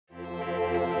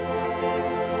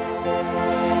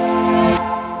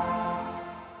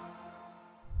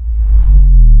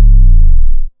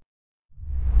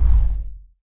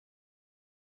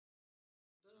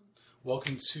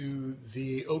Welcome to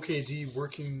the OKD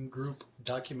Working Group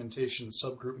Documentation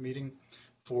Subgroup meeting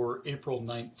for April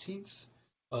 19th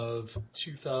of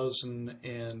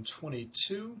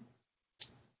 2022.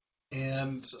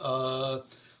 And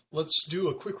let's do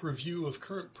a quick review of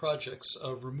current projects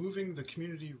of removing the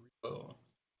community repo.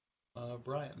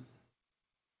 Brian.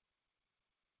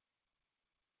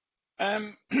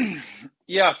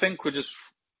 Yeah, I think we're just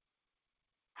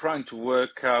trying to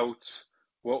work out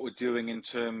what we're doing in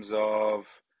terms of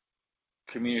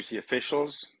community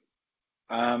officials.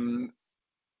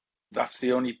 That's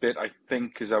the only bit I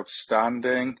think is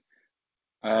outstanding.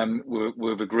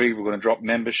 We've agreed we're going to drop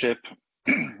membership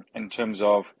in terms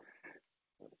of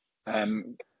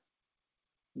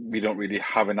we don't really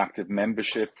have an active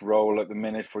membership role at the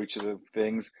minute for each of the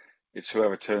things. It's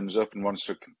whoever turns up and wants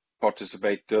to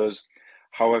participate does.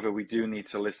 However, we do need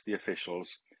to list the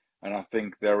officials. And I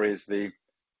think there is the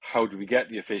how do we get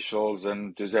the officials,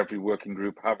 and does every working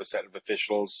group have a set of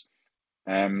officials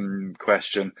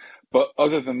question. But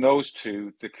other than those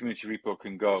two, the community repo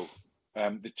can go.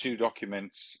 The two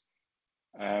documents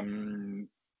in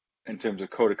terms of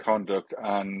code of conduct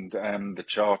and the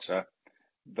charter,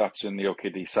 that's in the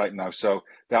OKD site now. So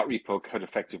that repo could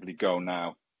effectively go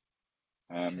now.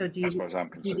 So as far as I'm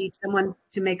concerned. Do you need someone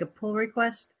to make a pull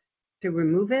request to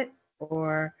remove it,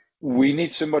 or? We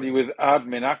need somebody with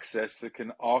admin access that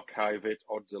can archive it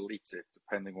or delete it,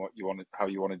 depending what you want, how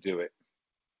you want to do it.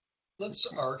 Let's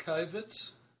archive it.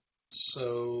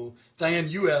 So, Diane,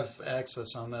 you have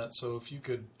access on that. So if you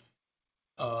could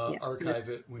archive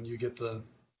it when you get the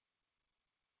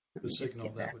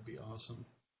signal, that would be awesome.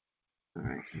 All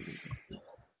right.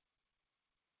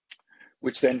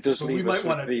 Which then does leave us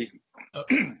with the...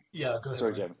 yeah, go ahead.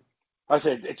 Sorry, Jen. I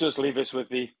said it does leave us with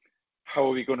the how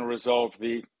are we going to resolve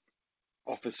the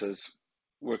officers,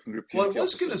 working group. Well, I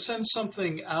was going to send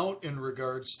something out in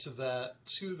regards to that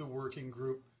to the working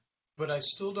group, but I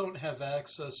still don't have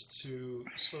access to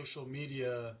social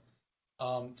media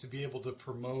to be able to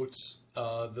promote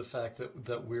the fact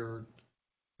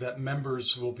that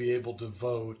members will be able to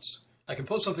vote. I can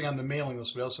post something on the mailing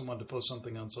list, but I also wanted to post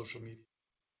something on social media.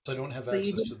 So I don't have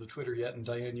access to the Twitter yet, and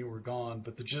Diane, you were gone.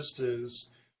 But the gist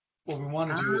is, what we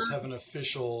want to do is have an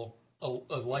official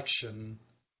election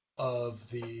of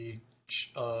the,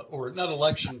 or not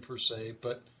election per se,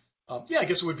 but yeah, I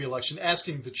guess it would be election,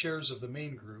 asking the chairs of the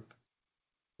main group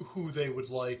who they would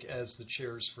like as the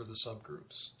chairs for the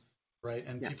subgroups, right?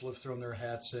 And people have thrown their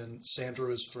hats in.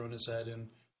 Sandro has thrown his hat in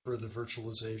for the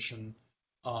virtualization.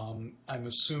 I'm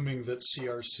assuming that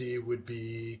CRC would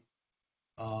be,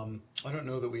 I don't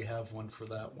know that we have one for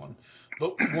that one,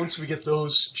 but once we get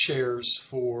those chairs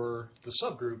for the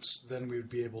subgroups, then we would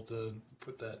be able to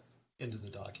put that into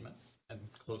the document and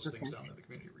close things down in the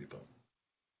community repo.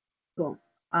 Cool.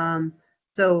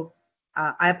 So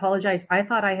I apologize. I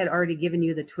thought I had already given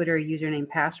you the Twitter username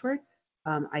password.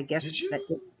 I guess that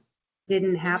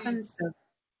didn't happen. So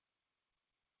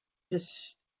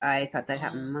I thought that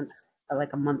happened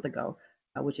like a month ago,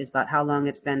 which is about how long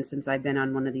it's been since I've been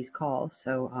on one of these calls.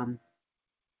 So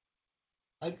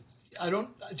I don't.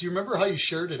 Do you remember how you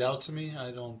shared it out to me? I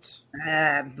don't.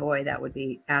 Boy, that would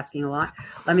be asking a lot.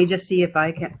 Let me just see if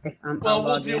I can. Well,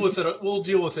 we'll deal with it. We'll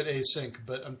deal with it async.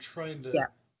 But I'm trying to. Yeah.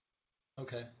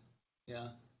 Okay. Yeah.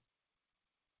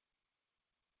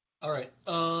 All right.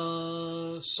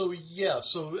 So yeah.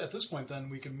 So at this point, then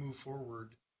we can move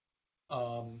forward.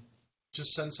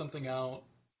 Just send something out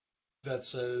that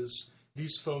says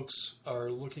these folks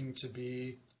are looking to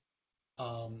be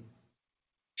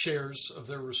chairs of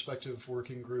their respective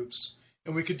working groups,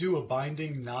 and we could do a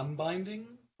binding, non-binding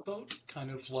vote, kind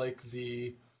of like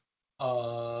the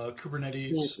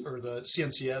Kubernetes or the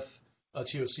CNCF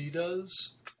TOC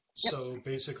does. Yep. So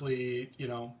basically,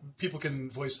 people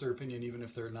can voice their opinion even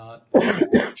if they're not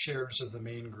chairs of the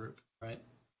main group, right?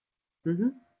 Mm-hmm.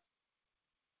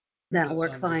 That'll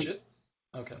work fine. Legit?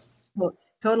 Okay. Well,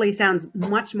 totally sounds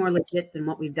much more legit than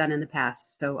what we've done in the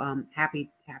past. So happy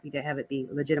to have it be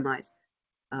legitimized.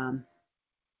 All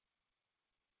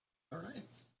right,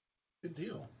 good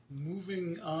deal.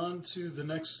 Moving on to the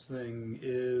next thing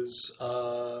is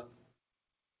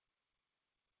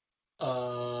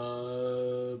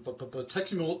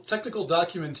technical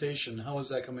documentation. How is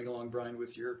that coming along, Brian,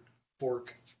 with your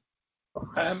fork?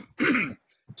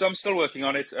 So I'm still working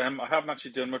on it. I haven't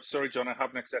actually done much. Sorry, John, I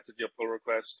haven't accepted your pull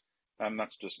request.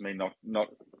 That's just me not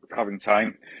having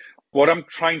time. What I'm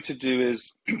trying to do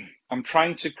is I'm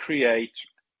trying to create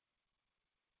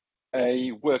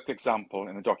a worked example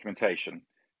in the documentation.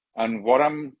 And what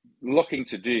I'm looking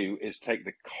to do is take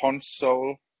the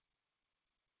console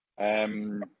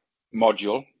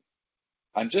module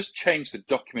and just change the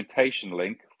documentation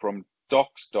link from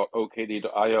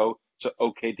docs.okd.io to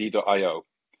okd.io.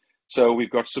 So we've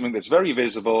got something that's very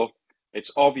visible.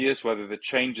 It's obvious whether the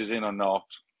change is in or not.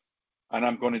 And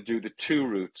I'm going to do the two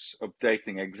routes,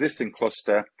 updating existing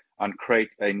cluster and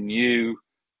create a new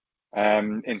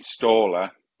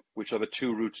installer, which are the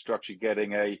two routes to actually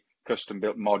getting a custom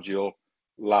built module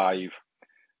live.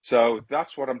 So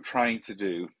that's what I'm trying to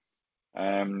do.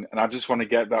 And I just want to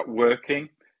get that working,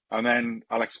 and then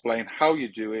I'll explain how you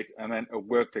do it, and then a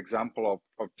worked example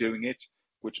of doing it,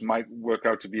 which might work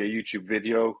out to be a YouTube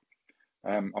video.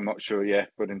 I'm not sure yet,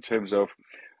 but in terms of,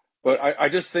 but I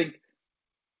just think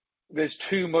there's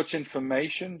too much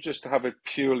information just to have it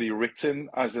purely written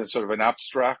as a sort of an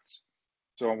abstract.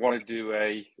 So I want to do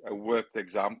a worked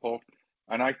example,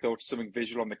 and I thought something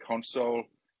visual on the console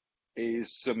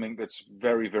is something that's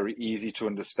very, very easy to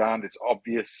understand. It's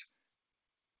obvious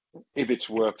if it's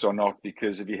worked or not,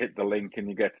 because if you hit the link and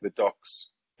you get to the docs,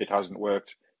 it hasn't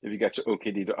worked. If you get to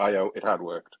okd.io, it had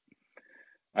worked.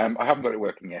 I haven't got it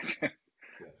working yet.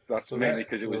 That's so mainly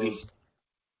because it was Easter.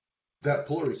 That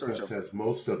pull request has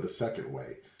most of the second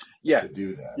way to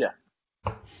do that.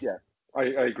 Yeah, I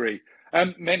agree.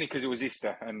 Mainly because it was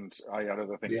Easter and I had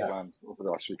other things planned over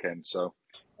the last weekend. So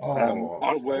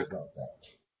I'll work about that.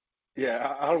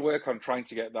 Yeah, I'll work on trying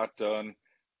to get that done.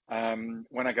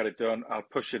 When I get it done, I'll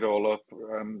push it all up,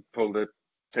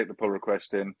 take the pull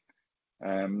request in,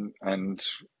 and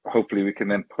hopefully we can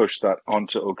then push that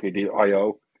onto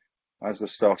OKD.io as the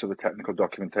start of the technical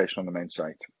documentation on the main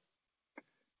site.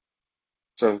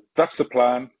 So that's the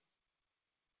plan.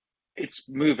 It's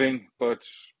moving, but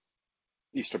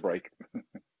Easter break.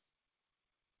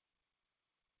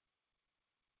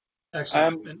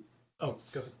 Excellent. Go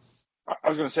ahead. I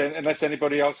was going to say, unless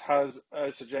anybody else has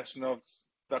a suggestion of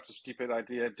that's a stupid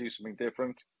idea, do something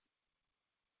different.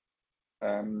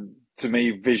 To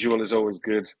me, visual is always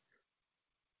good.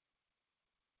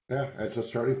 Yeah, it's a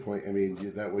starting point. I mean,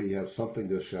 that way you have something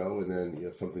to show, and then you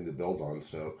have something to build on.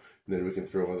 So then we can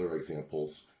throw other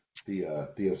examples. The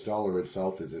installer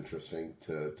itself is interesting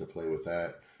to play with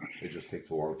that. It just takes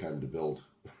a long time to build.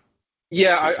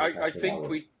 Yeah, I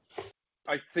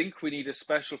think we need a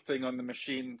special thing on the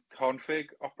machine config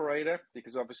operator,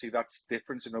 because obviously that's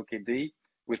different in OKD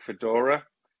with Fedora.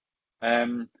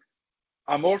 I'm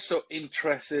also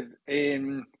interested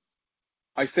in,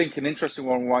 I think an interesting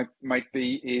one might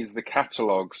be is the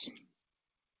catalogs,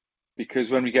 because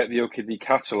when we get the OKD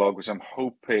catalog, which I'm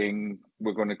hoping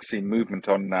we're going to see movement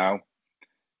on now,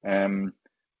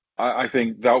 I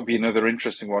think that would be another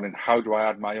interesting one. And how do I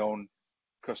add my own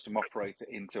custom operator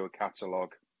into a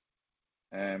catalog,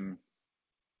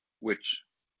 which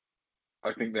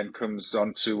I think then comes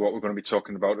on to what we're going to be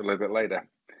talking about a little bit later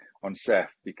on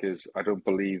Ceph, because I don't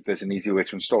believe there's an easy way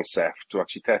to install Ceph to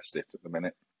actually test it at the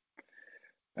minute.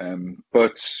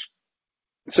 But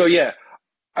so yeah,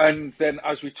 and then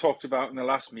as we talked about in the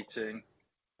last meeting,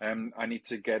 I need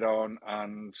to get on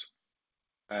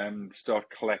and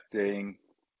start collecting,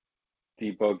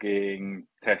 debugging,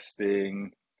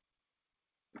 testing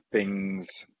things,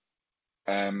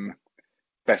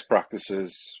 best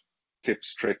practices,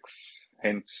 tips, tricks,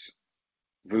 hints,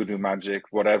 voodoo magic,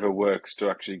 whatever works to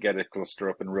actually get a cluster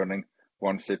up and running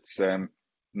once it's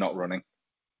not running.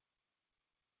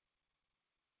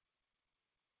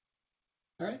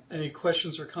 All right. Any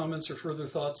questions or comments or further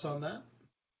thoughts on that?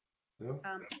 No?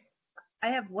 I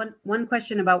have one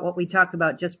question about what we talked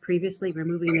about just previously,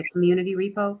 removing the community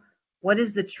repo. What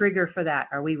is the trigger for that?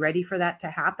 Are we ready for that to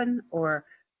happen, or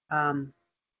do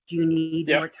you need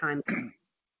more time?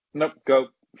 Nope, go.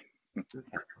 Okay.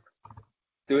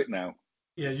 Do it now.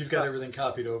 Yeah, you've got everything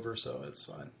copied over, so it's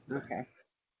fine. Okay.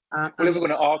 Well, if we're going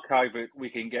to archive it, we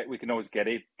can always get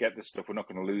the stuff. We're not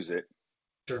going to lose it.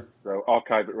 Sure. So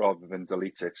archive it rather than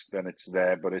delete it. Then it's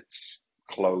there, but it's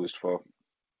closed for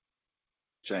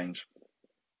change.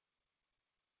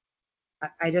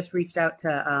 I just reached out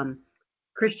to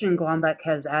Christian Glombeck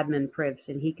has admin privs,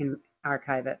 and he can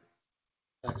archive it.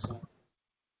 Excellent.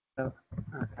 So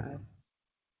archive.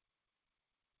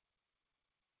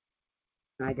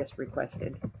 I just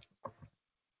requested.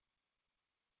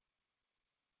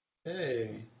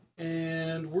 Okay.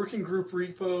 And working group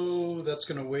repo, that's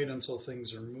going to wait until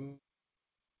things are moved.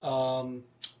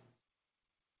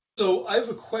 So I have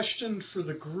a question for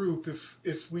the group.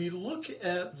 If we look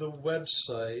at the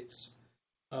website,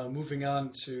 moving on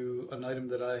to an item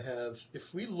that I have,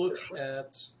 if we look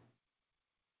at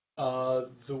the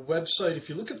website, if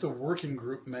you look at the working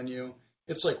group menu,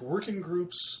 it's like working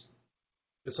groups.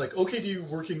 It's like OKD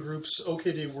working groups,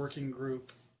 OKD working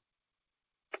group.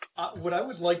 What I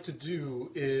would like to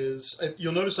do is,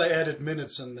 you'll notice I added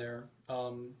minutes in there.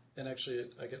 And actually,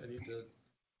 I need to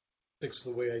fix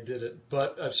the way I did it.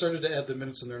 But I've started to add the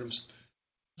minutes in there, and I'm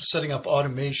setting up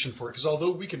automation for it. Because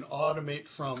although we can automate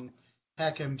from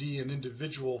HackMD an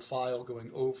individual file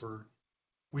going over,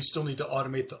 we still need to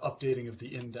automate the updating of the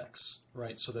index,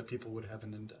 right? So that people would have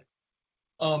an index.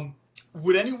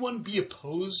 Would anyone be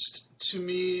opposed to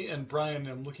me, and Brian,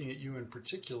 I'm looking at you in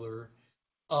particular,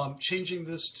 changing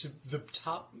this to the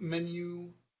top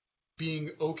menu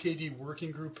being OKD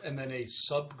Working Group and then a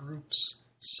subgroups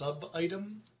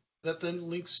sub-item that then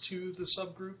links to the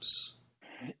subgroups?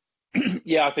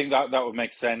 Yeah, I think that would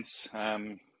make sense,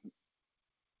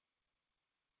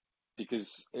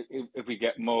 because if we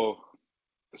get more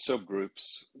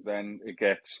subgroups, then it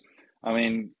gets, I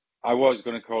mean, I was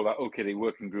going to call that OKD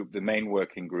Working Group the main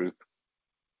working group,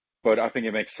 but I think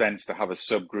it makes sense to have a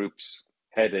subgroups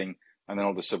heading and then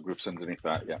all the subgroups underneath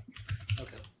that, yeah.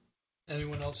 Okay.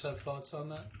 Anyone else have thoughts on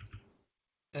that?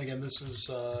 And again, this is,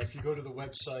 if you go to the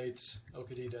website,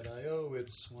 okd.io,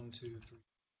 it's 1, 2, 3,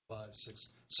 5,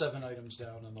 6, 7 items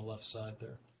down on the left side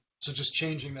there. So just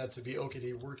changing that to be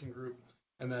OKD Working Group,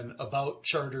 and then about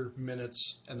charter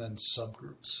minutes, and then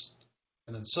subgroups.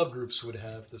 And then subgroups would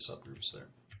have the subgroups there.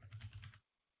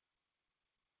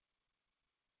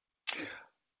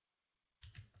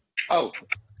 Oh.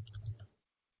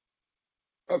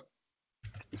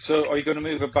 So are you going to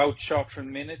move about charter and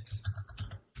minutes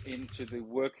into the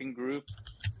working group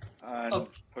and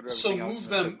put everything else in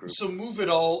the subgroup? So move it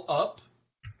all up.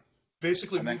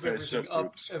 Basically and move everything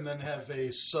up and then have a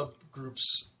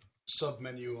subgroups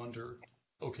submenu under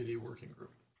OKD Working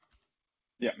Group.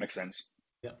 Yeah, makes sense.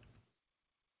 Yeah.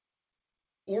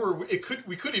 Or we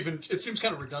could even, it seems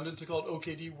kind of redundant to call it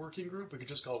OKD Working Group. We could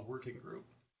just call it Working Group,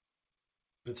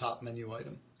 the top menu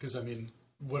item. Because, I mean,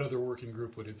 what other working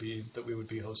group would it be that we would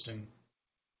be hosting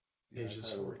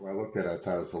pages? Yeah, when I looked at it, I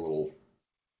thought it was a little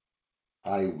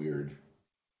weird.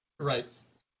 Right.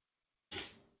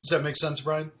 Does that make sense,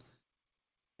 Brian?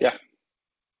 Yeah.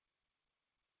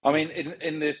 I mean,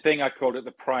 in the thing, I called it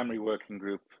the primary working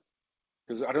group,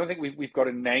 because I don't think we've got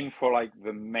a name for like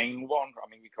the main one. I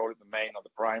mean, we call it the main or the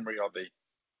primary or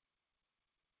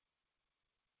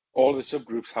all the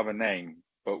subgroups have a name,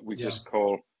 but we just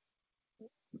call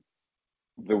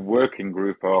the working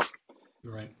group, or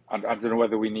right. I don't know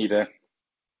whether we need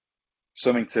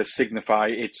something to signify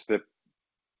it's the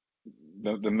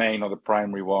main or the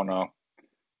primary one, or.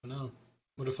 I don't know.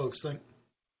 What do folks think?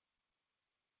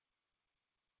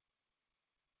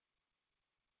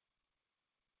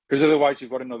 Because otherwise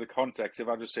you've got another context. If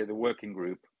I just say the working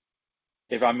group,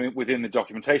 if I'm within the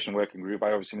documentation working group,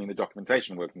 I obviously mean the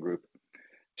documentation working group.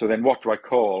 So then what do I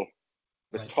call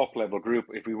the top level group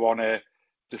if we want to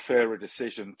defer a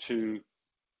decision to,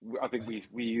 I think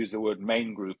we use the word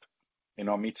main group in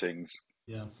our meetings.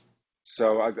 Yeah.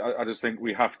 So I just think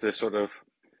we have to sort of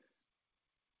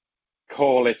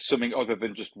call it something other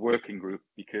than just working group,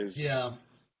 because. Yeah.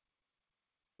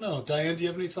 No, Diane, do you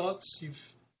have any thoughts? You've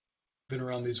been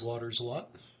around these waters a lot.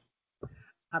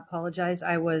 I apologize.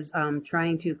 I was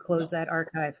trying to close that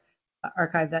archive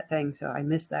that thing, so I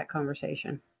missed that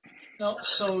conversation. No,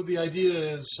 so the idea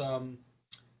is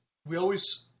we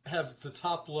always have the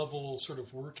top level sort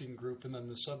of working group and then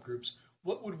the subgroups.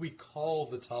 What would we call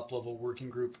the top level working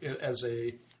group as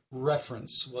a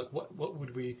reference? What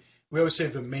would we always say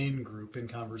the main group in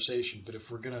conversation, but if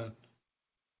we're going to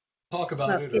talk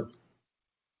about it,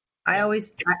 I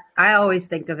always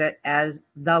think of it as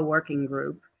the working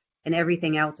group and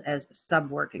everything else as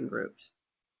sub-working groups.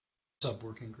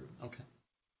 Sub-working group, okay.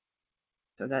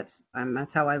 So that's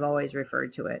how I've always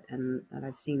referred to it, and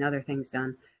I've seen other things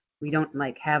done. We don't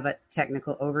like have a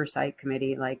technical oversight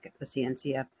committee like the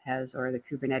CNCF has or the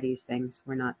Kubernetes things.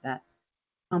 We're not that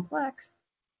complex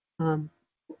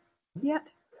yet.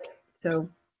 So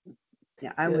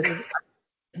yeah, I would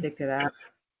stick to that.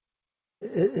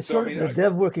 It's sort of the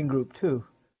dev working group too,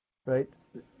 right?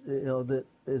 You know, that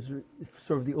is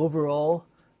sort of the overall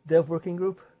dev working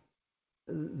group.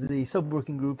 The sub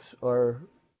working groups are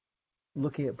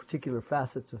looking at particular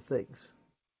facets of things,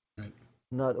 right.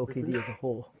 Not OKD as a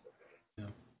whole. Yeah.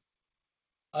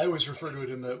 I always refer to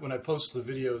it when I post the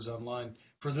videos online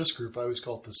for this group, I always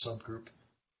call it the subgroup,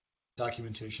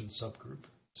 documentation subgroup.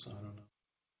 So I don't know.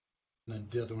 And then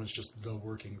the other one's just the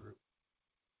working group.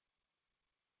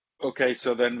 Okay,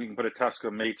 so then we can put a task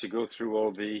on me to go through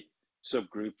all the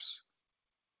subgroups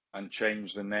and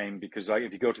change the name, because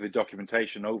if you go to the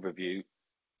documentation overview,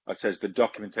 it says the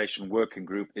documentation working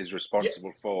group is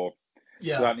responsible for.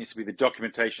 Yeah. So that needs to be the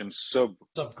documentation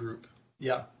subgroup.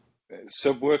 Yeah.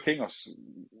 Subworking, or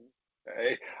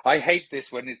I hate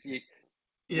this when it's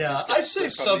Yeah, I say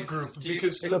subgroup steep.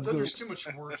 because then Subgroup. there's too much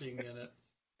working in it.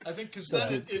 I think because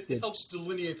then Subgroup is it good. helps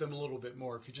delineate them a little bit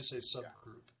more if you just say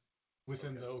subgroup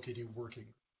within the OKD working.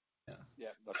 Yeah,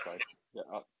 that's right. Yeah,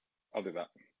 I'll do that.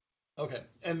 Okay,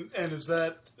 and is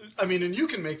that? I mean, and you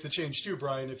can make the change too,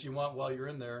 Brian, if you want while you're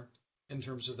in there in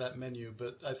terms of that menu.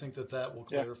 But I think that will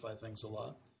clarify things a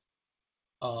lot.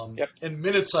 Yep. And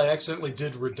minutes I accidentally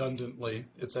did redundantly.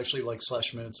 It's actually like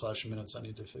 /minutes. I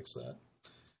need to fix that.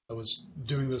 I was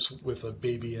doing this with a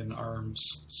baby in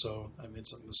arms, so I made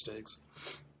some mistakes.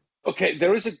 Okay,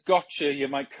 there is a gotcha you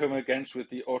might come against with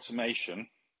the automation.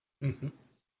 Mm-hmm.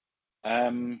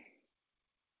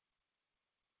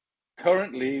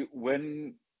 Currently,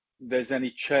 when there's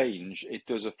any change, it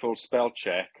does a full spell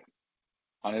check,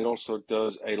 and it also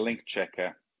does a link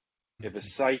checker. If a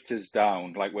site is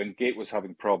down, like when Git was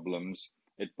having problems,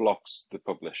 it blocks the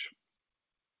publish.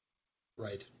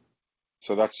 Right.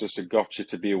 So that's just a gotcha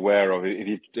to be aware of.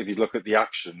 If you look at the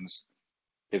actions,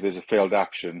 if there's a failed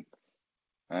action,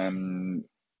 we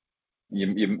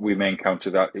may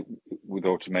encounter that with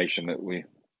automation, that if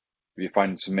you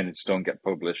find some minutes don't get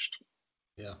published.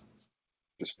 Yeah.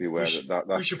 Just be aware that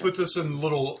we should put this in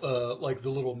little like the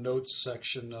little notes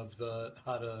section of the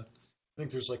how to. I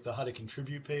think there's like the how to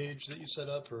contribute page that you set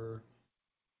up, or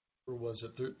was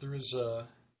it there is a.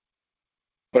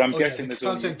 But I'm guessing the there's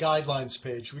content guidelines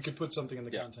page. We could put something in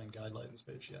the content guidelines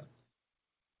page. Yeah.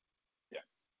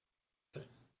 Okay.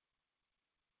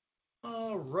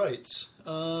 All right.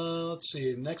 Let's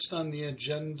see. Next on the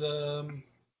agenda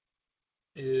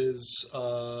is.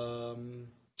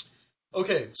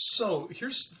 Okay, so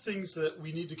here's the things that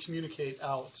we need to communicate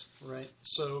out, right?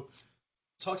 So,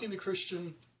 talking to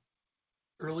Christian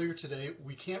earlier today,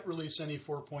 we can't release any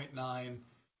 4.9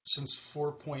 since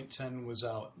 4.10 was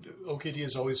out. OKD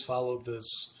has always followed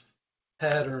this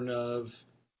pattern of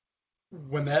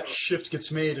when that shift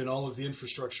gets made and all of the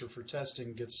infrastructure for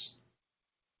testing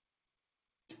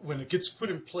when it gets put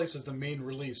in place as the main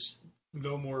release,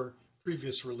 no more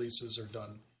previous releases are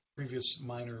done. Previous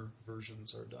minor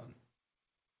versions are done.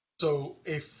 So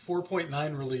a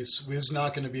 4.9 release is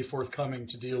not going to be forthcoming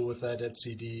to deal with that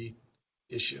etcd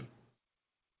issue.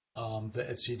 The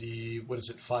etcd, what is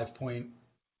it,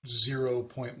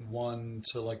 5.0.1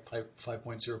 to like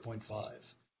 5.0.5,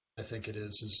 I think it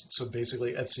is. So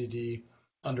basically etcd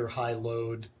under high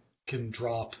load can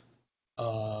drop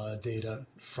data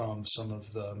from some of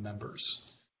the members.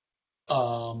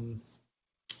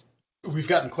 We've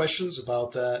gotten questions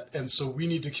about that, and so we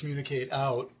need to communicate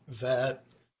out that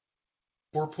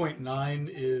 4.9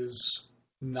 is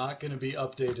not going to be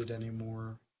updated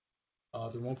anymore.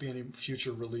 There won't be any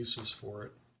future releases for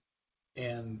it.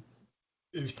 And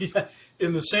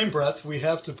in the same breath, we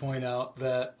have to point out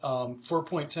that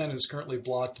 4.10 is currently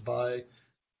blocked by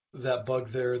that bug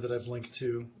there that I've linked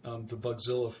to, the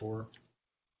Bugzilla for.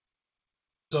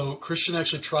 So Christian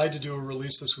actually tried to do a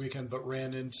release this weekend, but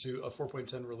ran into a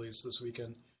 4.10 release this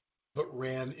weekend, but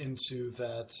ran into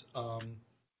that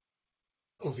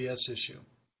OVS issue.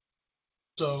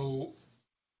 So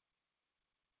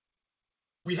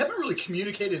we haven't really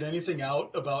communicated anything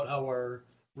out about how our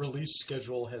release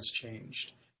schedule has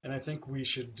changed, and I think we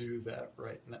should do that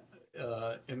right now,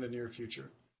 in the near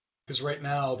future, because right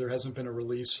now there hasn't been a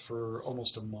release for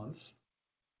almost a month,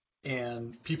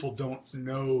 and people don't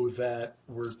know that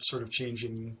we're sort of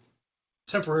changing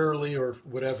temporarily or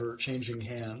whatever, changing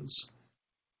hands.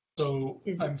 So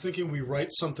I'm thinking we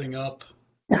write something up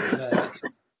that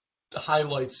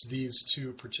highlights these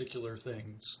two particular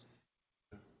things.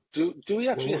 Do we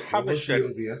actually have a schedule?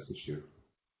 What was the OVS issue?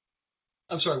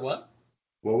 I'm sorry, what?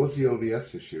 What was the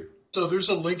OVS issue? So there's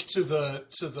a link to the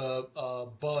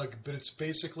bug, but it's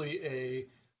basically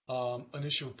an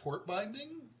issue of port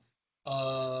binding,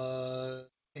 and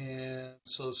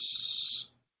so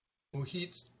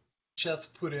Mohit Cheth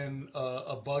put in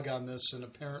a bug on this, and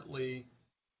apparently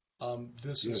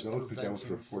this is preventing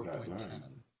 4.10.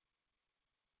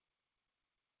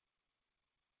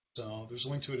 So there's a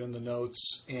link to it in the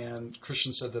notes, and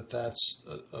Christian said that that's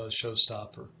a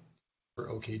showstopper for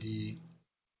OKD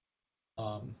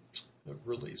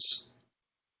release.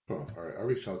 Oh, all right. I'll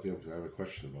reach out to him because I have a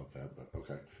question about that, but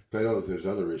okay. But I know that there's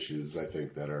other issues, I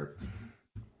think, that are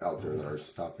out there that are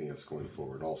stopping us going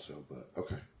forward also, but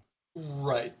okay.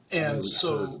 Right. And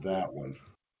so that one.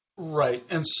 Right.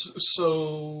 And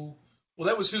so, well,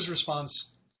 that was his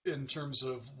response in terms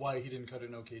of why he didn't cut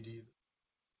an OKD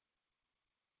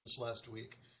this last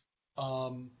week.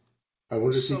 I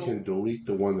wonder if you can delete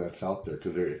the one that's out there,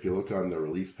 because if you look on the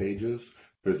release pages,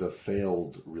 there's a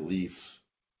failed release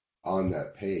on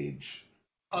that page.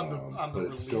 On the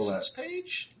releases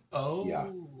page? Oh. Yeah.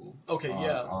 Okay,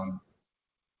 yeah.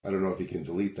 I don't know if you can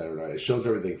delete that or not. It shows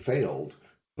everything failed,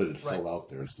 but it's Right. still out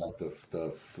there. It's not the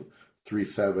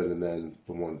 3.7 and then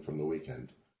the one from the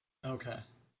weekend. Okay.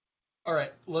 All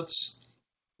right. Let's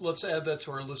add that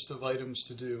to our list of items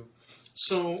to do.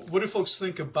 So, what do folks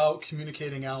think about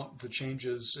communicating out the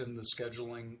changes in the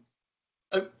scheduling?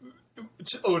 And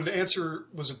to answer,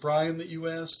 was it Brian that you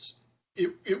asked?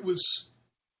 It was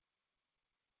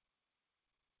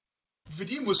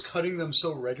Vadim was cutting them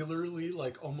so regularly,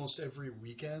 like almost every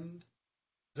weekend,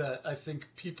 that I think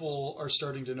people are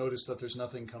starting to notice that there's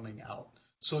nothing coming out.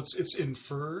 So it's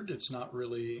inferred. It's not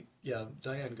really. Yeah,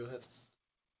 Diane, go ahead.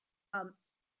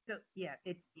 So yeah,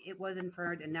 it was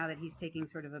inferred, and now that he's taking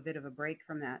sort of a bit of a break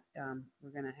from that,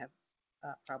 we're going to have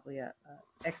probably a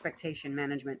expectation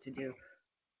management to do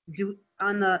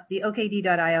on the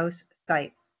OKD.io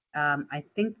site. I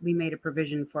think we made a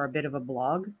provision for a bit of a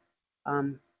blog.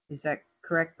 Is that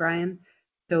correct, Brian?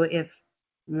 So if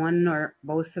one or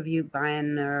both of you,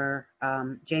 Brian or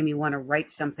Jamie, want to write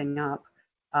something up,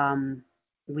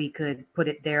 we could put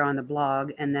it there on the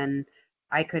blog, and then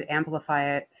I could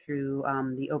amplify it through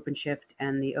the OpenShift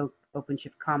and the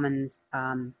OpenShift Commons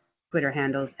Twitter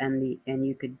handles, and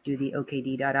you could do the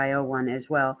OKD.io one as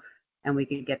well, and we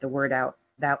could get the word out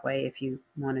that way if you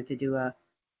wanted to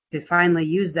finally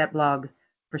use that blog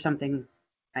for something.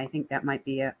 I think that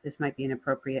this might be an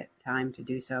appropriate time to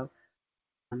do so.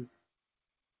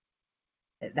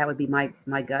 That would be my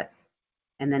gut,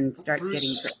 and then start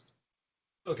Bruce, getting.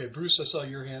 Okay, Bruce, I saw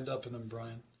your hand up, and then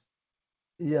Brian.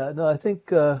 Yeah, no, I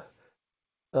think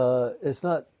it's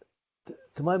not.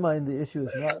 To my mind, the issue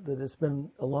is not that it's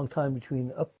been a long time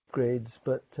between upgrades,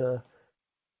 but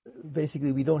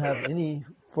basically we don't have any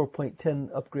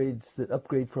 4.10 upgrades that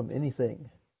upgrade from anything.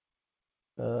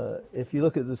 If you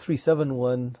look at the 3.7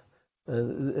 one,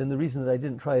 and the reason that I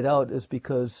didn't try it out is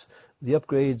because the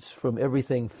upgrades from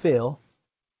everything fail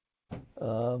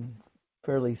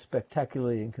fairly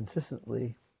spectacularly and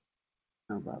consistently.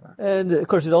 Oh, bother. And of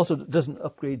course, it also doesn't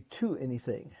upgrade to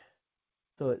anything.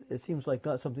 So it seems like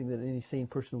not something that any sane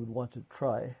person would want to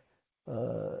try.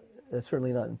 It's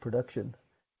certainly not in production.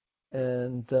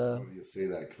 And Why do you say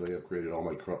that? Because I upgraded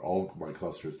all my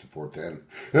clusters to 4.10.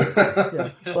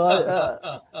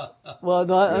 yeah. Well,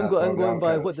 no, I'm going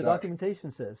by what the stuck.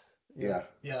 documentation says. Yeah.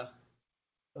 Yeah.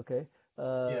 Okay.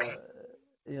 Yeah.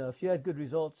 If you had good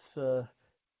results,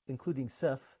 including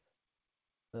Ceph,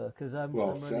 because I'm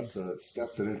running.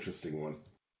 Steph's an interesting one.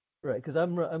 Right, because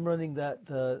I'm running that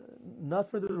not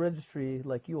for the registry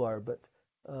like you are, but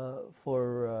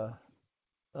for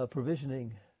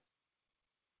provisioning,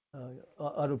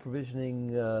 auto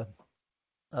provisioning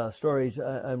storage.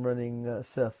 I'm running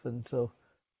Ceph, and so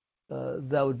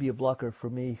that would be a blocker for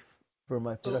me for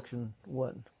my production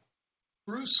one.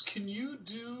 Bruce, can you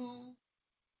do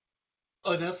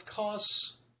an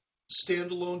FCOS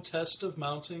standalone test of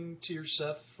mounting to your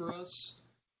Ceph for us?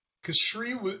 Because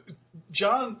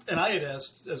John and I had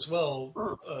asked as well.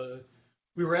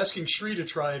 We were asking Shri to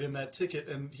try it in that ticket,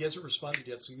 and he hasn't responded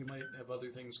yet. So you might have other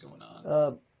things going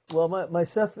on. Well, my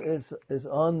Ceph is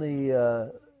on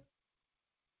the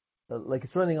like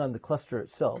it's running on the cluster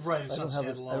itself. Right, it's not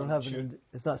standalone. I don't have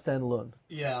it's not standalone.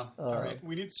 Yeah. All right.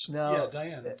 We need now. Yeah,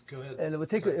 Diane, go ahead. And it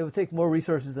would take more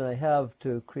resources than I have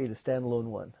to create a standalone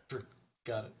one. Sure.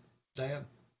 Got it. Diane.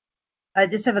 I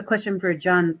just have a question for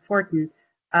John Fortin.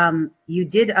 You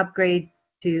did upgrade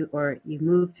to, or you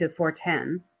moved to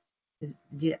 4.10.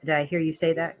 Did I hear you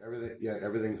say that?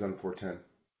 Everything's on 4.10.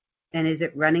 And is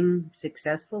it running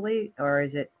successfully, or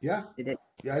is it? Yeah.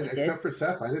 Except for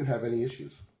Ceph, I didn't have any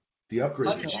issues. The upgrade.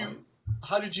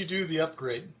 How did you do the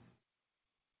upgrade?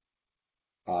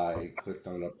 I clicked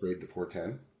on upgrade to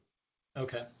 4.10.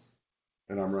 Okay.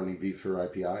 And I'm running v-through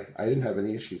IPI. I didn't have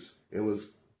any issues. It was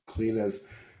clean as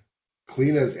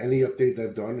any update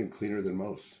I've done, and cleaner than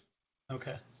most.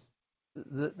 Okay.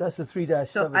 That's the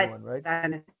 3-7 one, right?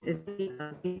 That is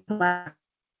a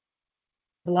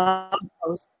blog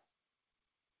post.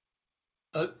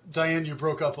 Diane, you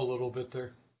broke up a little bit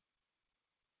there.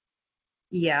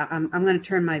 Yeah, I'm going to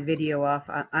turn my video off.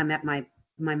 I'm at my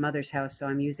mother's house, so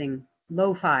I'm using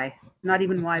lo-fi, not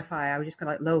even Wi-Fi. I was just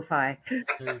going to lo-fi. There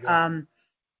you go.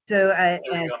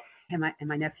 And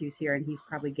my nephew's here, and he's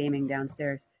probably gaming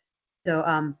downstairs.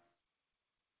 So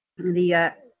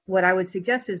what I would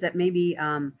suggest is that maybe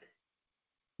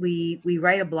we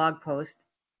write a blog post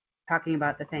talking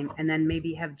about the thing, and then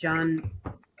maybe have John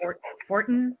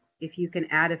Fortin, if you can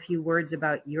add a few words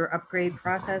about your upgrade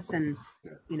process, and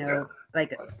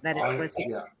like that it was.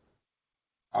 Yeah.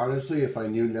 Honestly, if I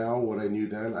knew now what I knew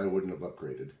then, I wouldn't have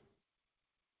upgraded.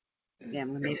 Yeah,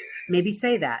 maybe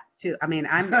say that too. I mean,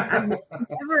 I'm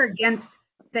never against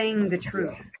saying the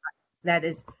truth. Yeah. That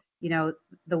is,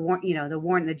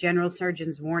 the general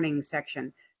surgeon's warning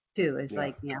section too is Yeah.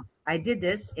 like, I did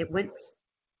this, it went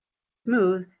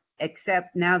smooth,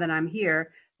 except now that I'm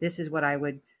here, this is what I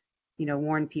would,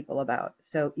 warn people about.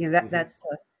 So, that's,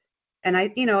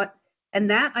 and and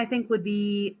that I think would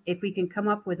be, if we can come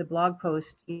up with a blog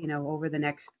post, over the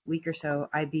next week or so,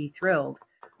 I'd be thrilled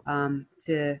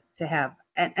to have.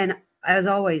 And as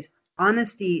always,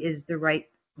 honesty is the right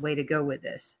way to go with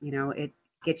this. It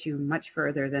gets you much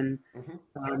further than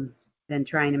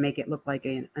trying to make it look like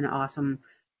an awesome,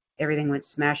 everything went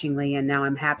smashingly and now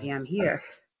I'm happy I'm here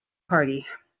party.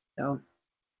 So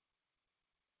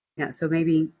so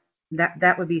maybe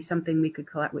that would be something we could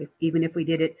collect with, even if we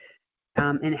did it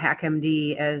in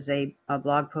HackMD as a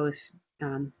blog post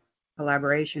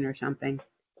collaboration or something.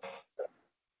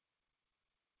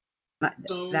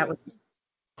 So, that would.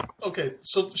 Okay,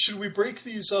 so should we break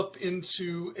these up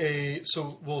into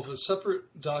we'll have a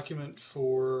separate document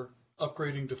for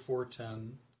upgrading to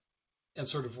 410 and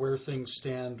sort of where things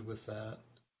stand with that.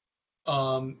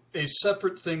 A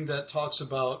separate thing that talks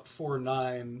about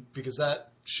 4.9, because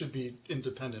that should be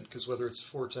independent, because whether it's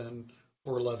 410,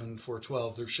 411,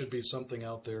 412, there should be something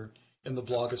out there in the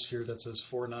blogosphere that says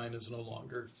 4.9 is no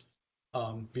longer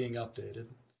being updated.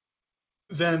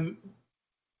 Then,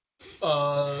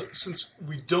 since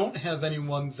we don't have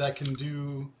anyone that can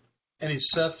do any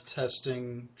Ceph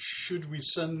testing, should we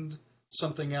send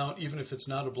something out, even if it's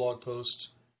not a blog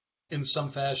post, in some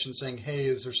fashion saying, hey,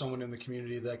 is there someone in the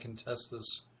community that can test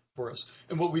this for us?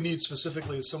 And what we need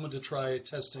specifically is someone to try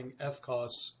testing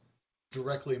FCOS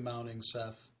directly mounting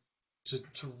Ceph to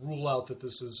rule out that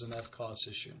this is an FCOS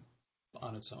issue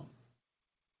on its own.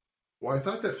 Well, I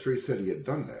thought that Street said he had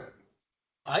done that.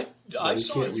 I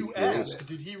saw you ask.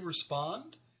 Did he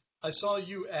respond? I saw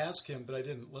you ask him, but I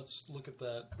didn't. Let's look at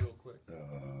that real quick.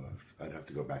 I'd have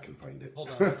to go back and find it. Hold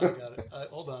on, I got it. I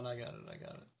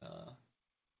got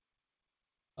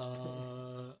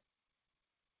it.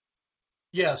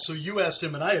 Yeah, so you asked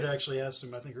him, and I had actually asked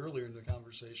him, I think, earlier in the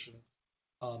conversation,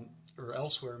 or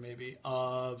elsewhere maybe.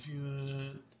 I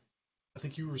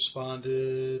think you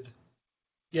responded.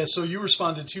 Yeah, so you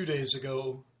responded 2 days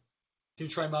ago. Can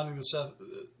you try mounting this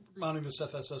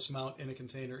FSS mount in a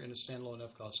container in a standalone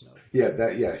FCOS node?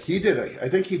 Yeah, he did. I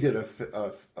think he did a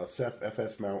Ceph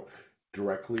FS mount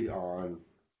directly on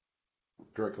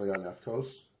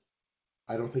FCOS.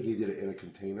 I don't think he did it in a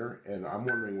container, and I'm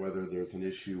wondering whether there's an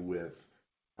issue with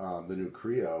the new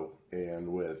Creo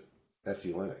and with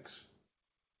SE Linux.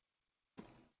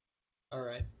 All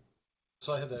right.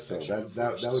 So I had that. So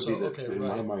that would be, in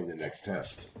my mind, the next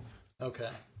test. Okay.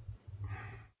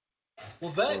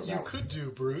 Well, that you could do,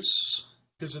 Bruce,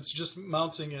 because it's just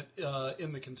mounting it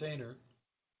in the container.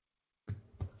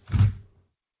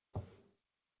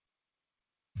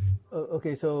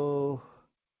 Okay, so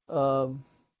in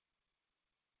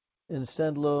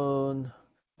standalone.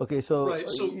 Okay, so, right,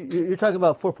 so you're talking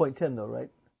about 4.10 though,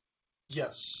 right?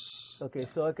 Yes. Okay,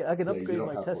 so I can upgrade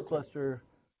my test cluster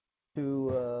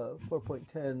to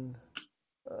 4.10,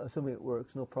 assuming it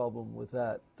works, no problem with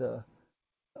that.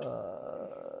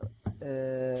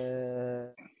 And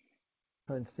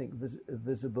trying to think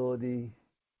visibility.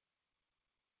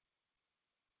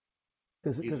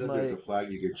 He said there's a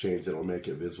flag you can change that'll make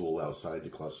it visible outside the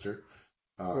cluster.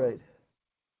 Right.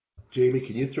 Jamie,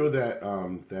 can you throw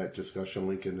that discussion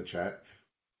link in the chat?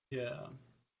 Yeah.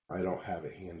 I don't have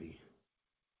it handy.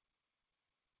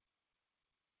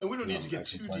 And we don't need to get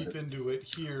too deep into it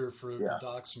here for the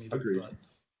docs meeting, Agreed. but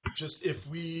just if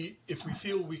we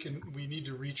feel we need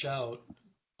to reach out,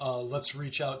 let's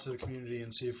reach out to the community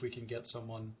and see if we can get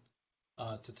someone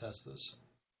to test this.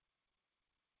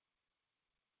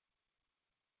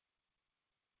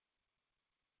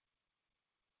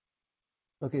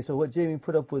 Okay, so what Jamie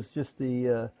put up was just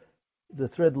the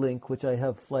thread link, which I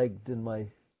have flagged in my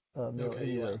mail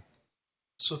anyway. Yeah.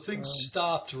 So things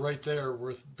stopped right there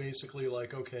with basically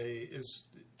like, okay,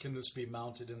 can this be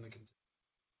mounted in the container?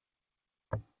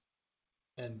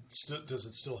 And does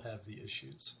it still have the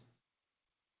issues?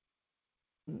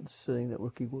 Setting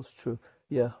network equals true.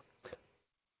 Yeah.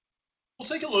 We'll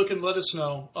take a look and let us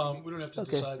know. We don't have to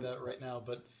decide that right now,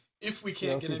 but if we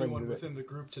can't get anyone within the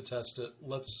group to test it,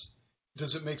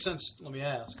 does it make sense? Let me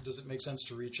ask, does it make sense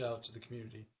to reach out to the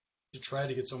community to try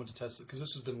to get someone to test it? Because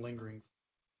this has been lingering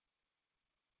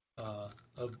a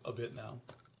bit now.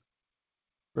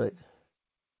 Right.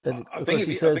 And of course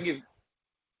he says,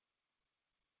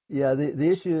 yeah,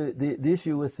 the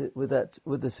issue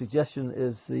with the suggestion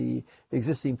is the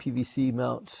existing PVC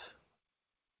mounts.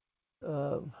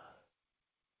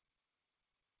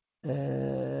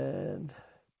 And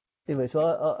anyway, so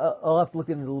I'll have to look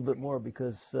into it a little bit more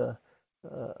because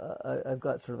I've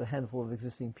got sort of a handful of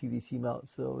existing PVC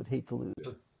mounts, so I would hate to lose.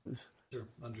 Sure,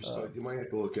 understood. You might have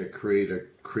to look at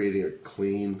creating a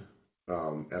clean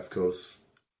FCOS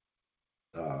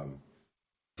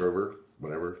server,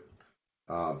 whatever.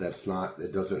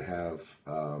 It doesn't have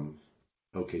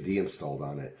OKD installed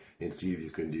on it, and see if you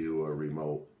can do a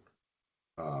remote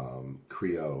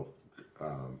Creo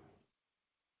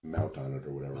mount on it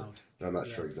or whatever. I'm not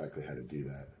sure exactly how to do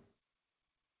that.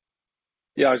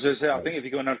 Yeah, I was going to say, I think if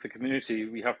you're going out to the community,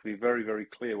 we have to be very, very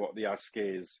clear what the ask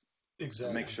is.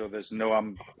 Exactly. Make sure there's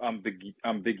no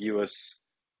ambiguous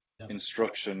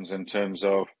instructions in terms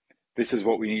of this is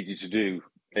what we need you to do,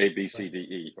 A, B, C, D,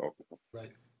 E.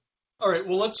 Right. All right.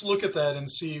 Well, let's look at that and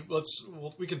see.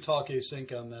 We can talk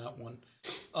async on that one.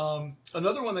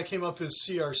 Another one that came up is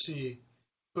CRC,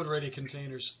 code ready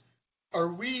containers.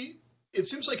 It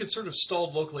seems like it's sort of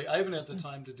stalled locally. I haven't had the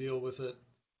time to deal with it.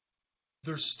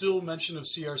 There's still mention of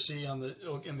CRC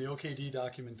in the OKD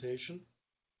documentation.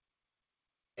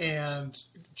 And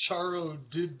Charo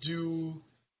did do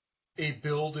a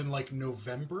build in like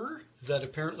November that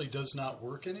apparently does not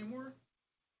work anymore.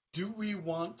 Do we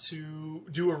want to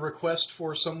do a request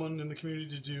for someone in the community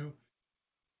to do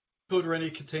code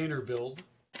ready container build?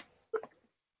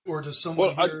 Or does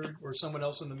someone here or someone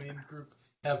else in the main group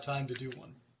have time to do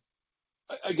one?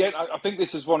 Again, I think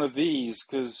this is one of these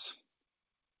because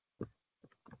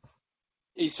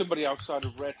is somebody outside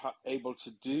of Red Hat able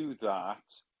to do that?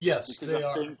 Yes, they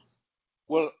are.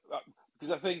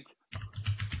 Because I think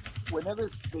whenever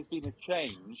there's been a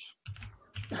change,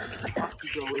 you have to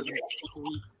go and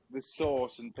tweak the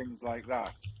source and things like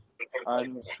that.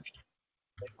 And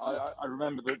I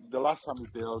remember the last time we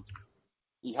built,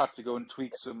 he had to go and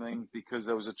tweak something because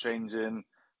there was a change in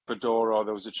Fedora or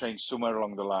there was a change somewhere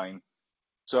along the line.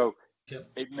 So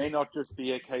it may not just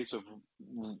be a case of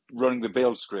running the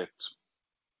build script.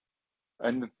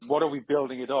 And what are we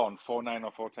building it on,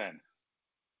 4.9 or 4.10?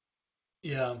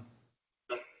 Yeah.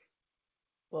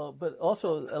 Well, but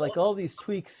also, like all these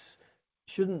tweaks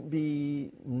shouldn't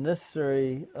be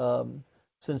necessary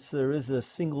since there is a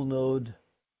single node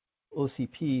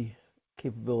OCP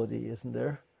capability, isn't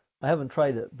there? I haven't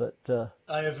tried it, but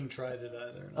I haven't tried it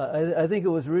either. No. I think it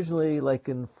was originally like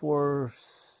in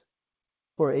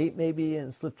 4.8 maybe,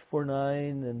 and slipped to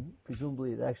 4.9, and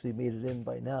presumably it actually made it in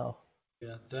by now.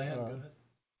 Yeah, Diane, go ahead.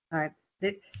 All right.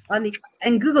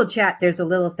 In Google Chat, there's a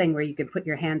little thing where you can put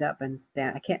your hand up, and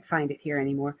I can't find it here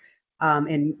anymore.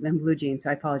 In Blue Jeans,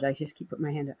 so I apologize. Just keep putting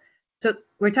my hand up. So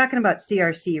we're talking about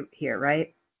CRC here,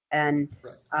 right? And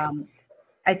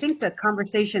I think the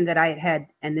conversation that I had,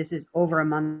 and this is over a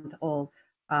month old,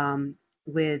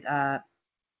 with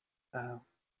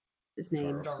his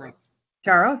name,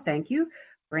 Charo. Thank you.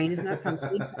 Brain is not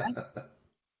functioning.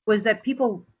 Was that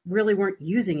people really weren't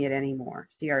using it anymore?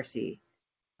 CRC.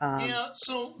 Yeah,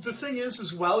 so the thing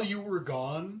is while you were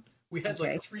gone, we had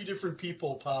like 3 different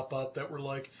people pop up that were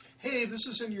like, hey, this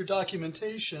is in your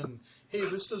documentation. Hey,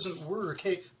 this doesn't work.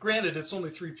 Hey, granted, it's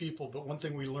only 3 people, but one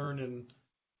thing we learned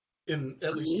in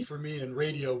at least for me in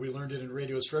radio, we learned it in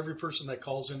radio, is for every person that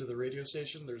calls into the radio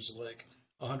station, there's like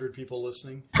 100 people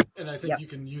listening. And I think you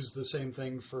can use the same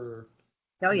thing for,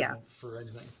 for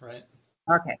anything, right?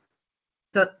 Okay.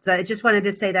 So I just wanted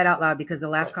to say that out loud because the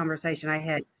last conversation I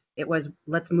had, it was,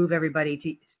 let's move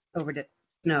everybody over to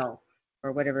Snow,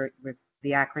 or whatever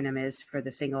the acronym is for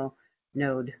the single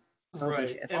node.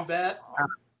 Right, and that...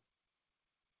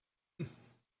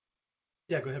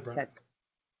 yeah, go ahead, Brian.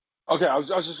 Okay, I was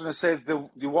just going to say, the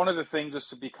one of the things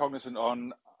just to be cognizant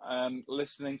on,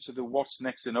 listening to the What's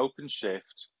Next in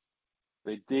OpenShift,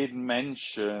 they did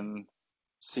mention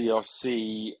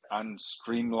CRC and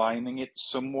streamlining it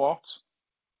somewhat.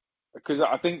 Because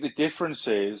I think the difference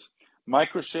is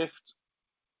Microshift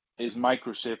is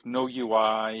Microshift, no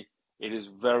UI. It is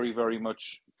very, very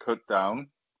much cut down.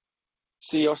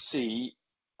 CRC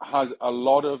has a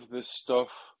lot of the stuff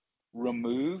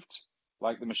removed,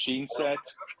 like the machine set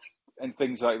and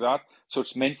things like that. So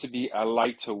it's meant to be a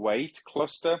lighter weight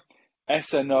cluster.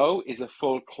 SNO is a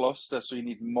full cluster, so you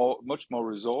need much more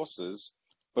resources,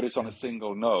 but it's on a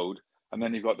single node. And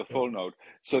then you've got the full node.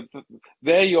 So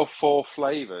they're your 4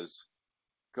 flavors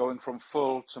going from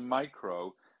full to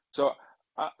micro. So,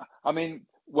 I mean,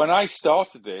 when I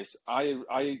started this, I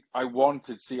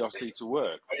wanted CRC to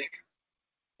work.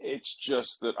 It's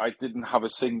just that I didn't have a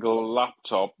single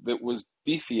laptop that was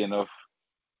beefy enough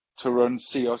to run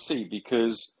CRC,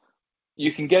 because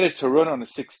you can get it to run on a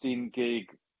 16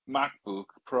 gig MacBook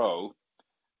Pro,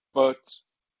 but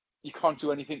you can't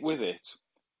do anything with it.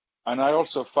 And I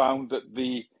also found that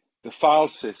the file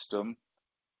system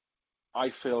I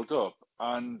filled up,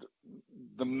 and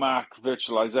the Mac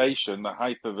virtualization, the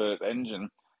Hyper-V engine,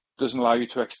 doesn't allow you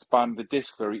to expand the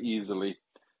disk very easily.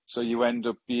 So you end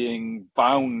up being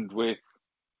bound with,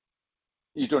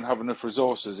 you don't have enough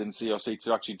resources in CRC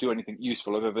to actually do anything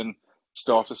useful other than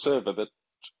start a server that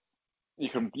you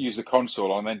can use the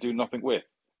console on and then do nothing with.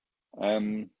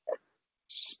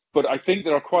 But I think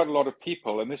there are quite a lot of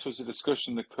people, and this was a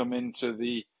discussion that come into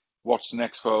the What's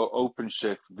Next for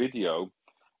OpenShift video.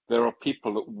 There are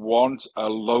people that want a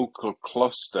local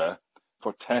cluster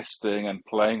for testing and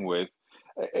playing with.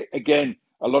 Again,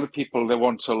 a lot of people, they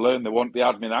want to learn, they want the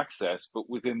admin access, but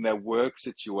within their work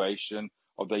situation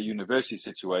or their university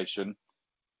situation,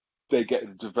 they get a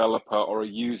developer or a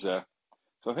user.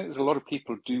 So I think there's a lot of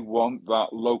people do want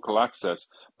that local access,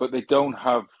 but they don't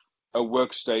have a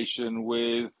workstation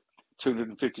with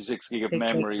 256 gig of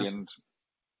memory and.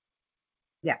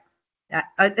 Yeah.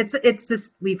 It's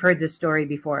this, we've heard this story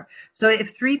before. So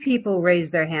if 3 people raise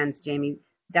their hands, Jamie,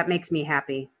 that makes me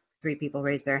happy. 3 people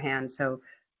raise their hands. So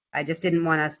I just didn't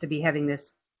want us to be having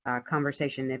this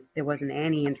conversation if there wasn't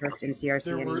any interest in CRC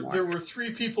anymore. There were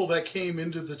 3 people that came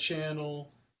into the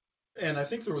channel, and I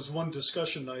think there was one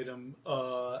discussion item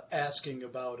asking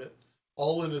about it,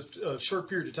 all in a short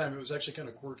period of time. It was actually kind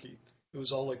of quirky. It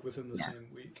was all like within the same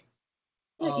week.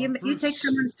 You take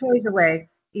someone's toys away.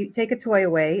 You take a toy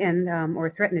away, and or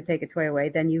threaten to take a toy away,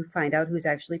 then you find out who's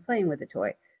actually playing with the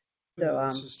toy. So yeah,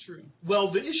 this is true. Well,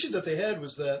 the issue that they had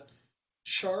was that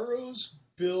Charo's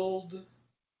build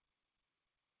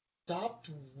stopped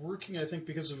working, I think,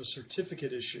 because of a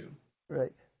certificate issue.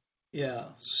 Right. Yeah.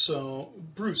 So,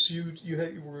 Bruce, you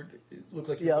were, it looked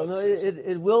like you. Yeah. No,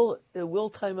 it will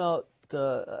time out.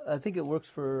 I think it works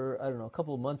for, I don't know, a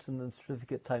couple of months, and then the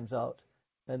certificate times out,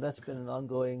 and that's been an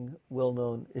ongoing,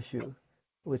 well-known issue,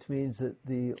 which means that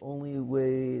the only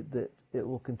way that it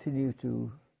will continue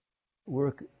to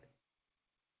work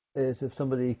is if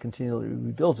somebody continually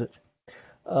rebuilds it.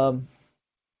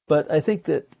 But I think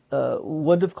that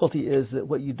one difficulty is that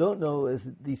what you don't know is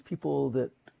that these people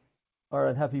that are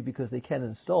unhappy because they can't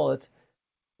install it,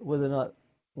 whether or not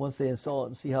once they install it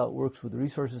and see how it works with the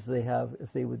resources they have,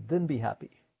 if they would then be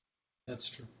happy. That's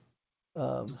true.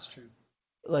 That's true.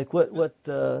 Like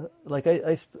like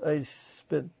I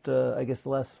spent I guess the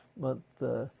last month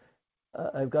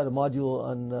I've got a module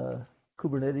on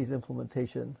Kubernetes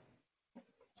implementation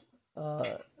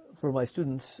for my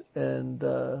students, and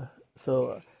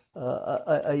so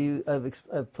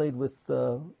I've played with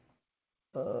the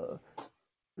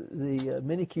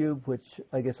Minikube, which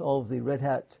I guess all of the Red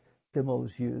Hat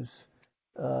demos use,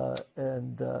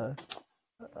 and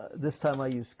this time I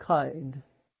used Kind,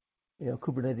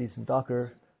 Kubernetes and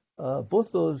Docker.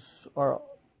 Both those are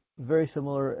very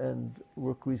similar and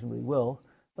work reasonably well.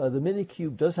 The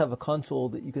Minikube does have a console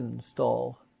that you can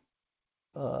install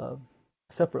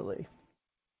separately.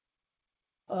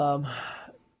 And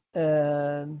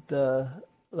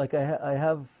like I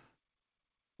have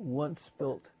once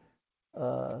built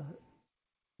the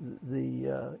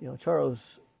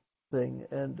Charo's thing,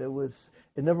 and it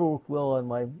never worked well on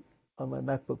my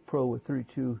MacBook Pro with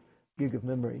 32 gig of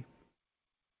memory.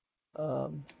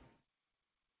 And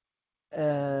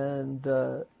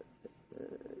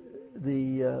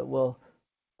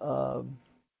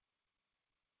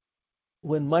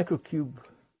when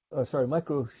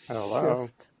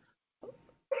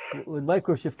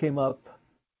Microshift came up,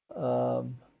 I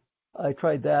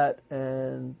tried that,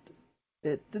 and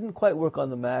it didn't quite work on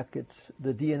the Mac.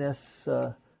 The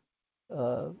DNS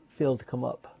failed to come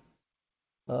up,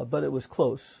 but it was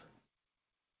close.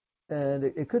 And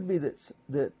it could be that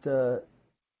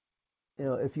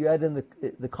if you add in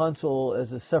the console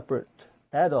as a separate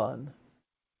add-on,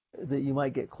 that you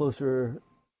might get closer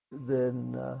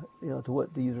than to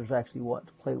what the users actually want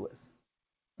to play with.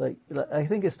 Like I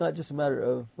think it's not just a matter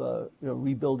of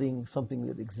rebuilding something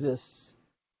that exists.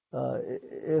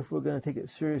 If we're going to take it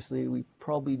seriously, we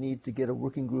probably need to get a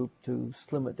working group to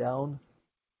slim it down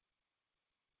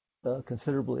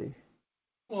considerably.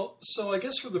 Well, so I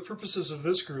guess for the purposes of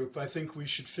this group, I think we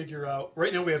should figure out,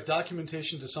 right now we have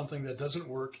documentation to something that doesn't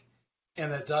work,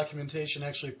 and that documentation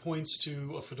actually points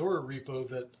to a Fedora repo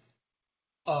that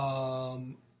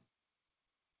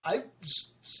I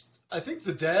think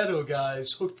the Dado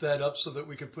guys hooked that up so that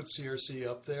we could put CRC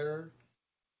up there.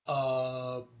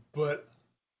 But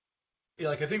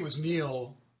I think it was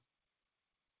Neil.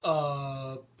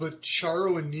 But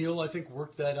Charo and Neil, I think,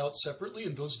 worked that out separately,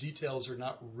 and those details are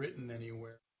not written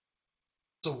anywhere.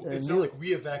 So it's not like we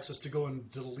have access to go and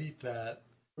delete that.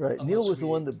 Right. Neil was the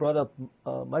one that brought up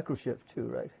Microshift too,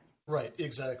 right? Right,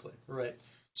 exactly. Right.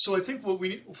 So I think what we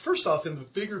need, first off, in the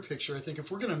bigger picture, I think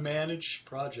if we're going to manage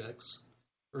projects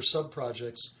or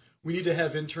sub-projects, we need to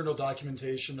have internal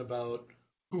documentation about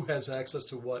who has access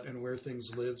to what and where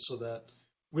things live so that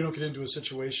we don't get into a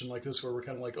situation like this where we're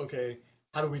kind of like, okay,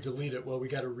 how do we delete it? Well, we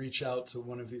got to reach out to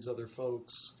one of these other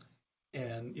folks.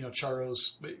 And,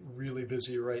 Charo's really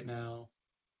busy right now.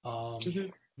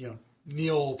 Mm-hmm.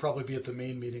 Neil will probably be at the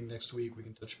main meeting next week. We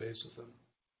can touch base with him.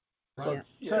 Right?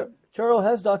 Yeah. Charo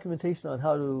has documentation on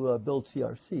how to build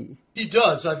CRC. He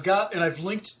does. I've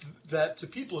linked that to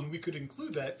people, and we could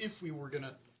include that if we were going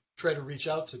to try to reach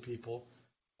out to people.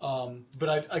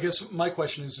 But I guess my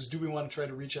question is do we want to try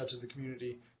to reach out to the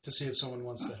community to see if someone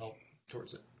wants to help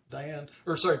towards it?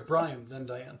 Brian, then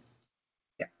Diane.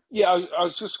 Yeah, I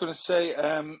was just going to say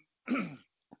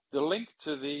the link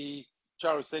to the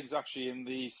Charo's thing is actually in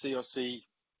the CRC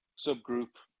subgroup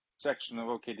section of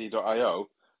OKD.io.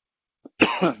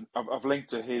 I've linked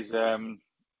to his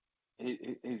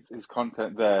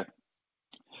content there.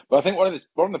 But I think one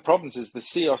of the problems is the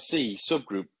CRC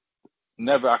subgroup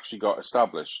never actually got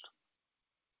established.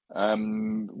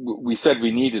 We said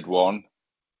we needed one,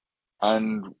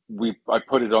 and I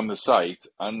put it on the site,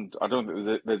 and I don't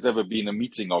think there's ever been a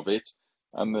meeting of it,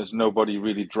 and there's nobody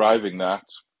really driving that.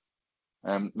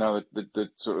 Now that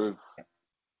sort of,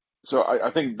 so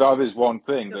I think that is one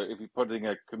thing that if we're putting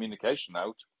a communication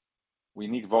out, we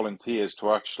need volunteers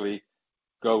to actually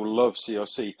go love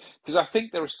CRC, because I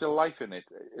think there is still life in it.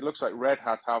 It looks like Red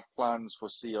Hat have plans for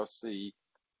CRC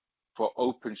for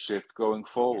OpenShift going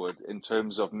forward in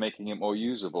terms of making it more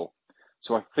usable.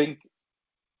 So I think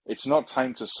it's not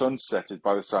time to sunset it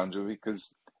by the sound of it,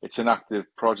 because it's an active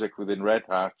project within Red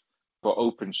Hat for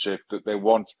OpenShift that they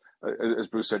want, as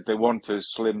Bruce said, they want to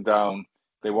slim down,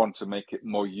 they want to make it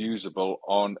more usable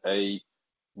on a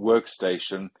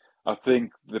workstation. I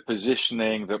think the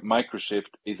positioning that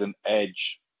Microshift is an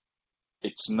edge.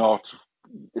 It's not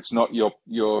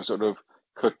your sort of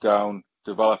cut down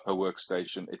developer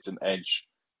workstation. It's an edge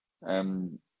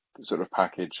sort of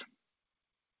package.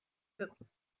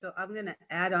 So I'm going to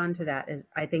add on to that. Is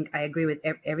I think I agree with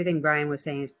everything Brian was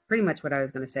saying. Is pretty much what I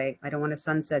was going to say. I don't want to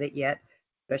sunset it yet,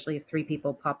 especially if 3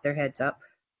 people pop their heads up.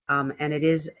 And it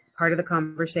is part of the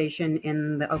conversation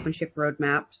in the OpenShift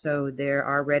roadmap. So there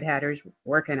are Red Hatters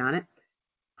working on it.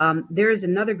 There is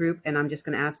another group, and I'm just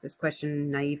going to ask this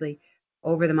question naively.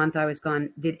 Over the month I was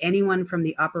gone, did anyone from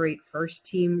the Operate First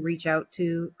team reach out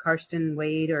to Karsten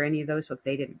Wade or any of those folks?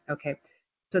 They didn't. Okay.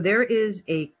 So there is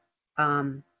a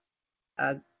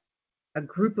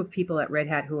group of people at Red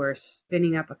Hat who are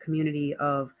spinning up a community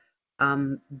of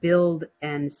build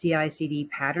and CI/CD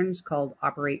patterns called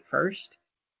Operate First,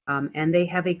 and they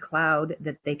have a cloud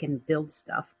that they can build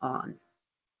stuff on.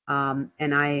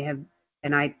 And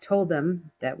I told them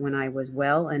that when I was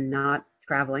well and not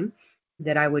traveling,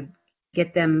 that I would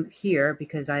get them here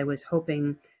because I was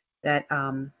hoping that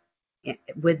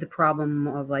with the problem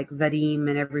of like Vadim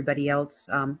and everybody else,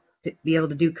 to be able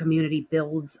to do community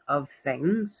builds of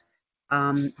things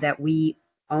that we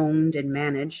owned and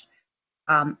managed.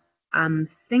 I'm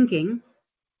thinking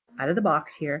out of the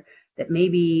box here that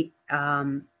maybe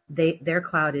their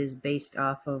cloud is based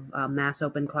off of Mass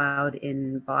Open Cloud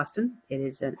in Boston. It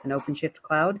is an OpenShift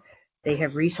cloud. They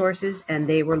have resources, and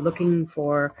they were looking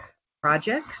for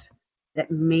projects that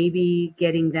maybe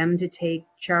getting them to take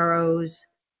Charo's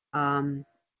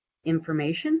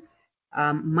information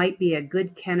might be a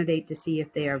good candidate to see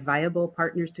if they are viable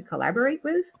partners to collaborate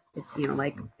with. If,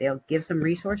 like they'll give some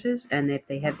resources, and if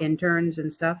they have interns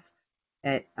and stuff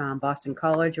at Boston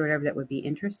College or whatever that would be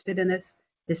interested in this.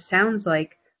 This sounds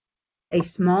like a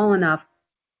small enough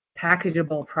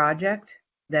packageable project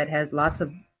that has lots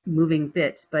of moving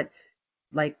bits, but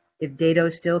like if Dado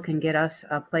still can get us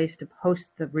a place to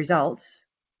post the results,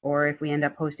 or if we end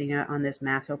up hosting it on this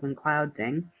Mass Open Cloud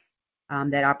thing,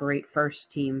 that Operate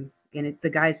First team, and the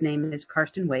guy's name is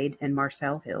Karsten Wade and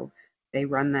Marcel Hill. They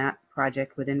run that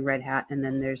project within Red Hat, and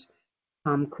then there's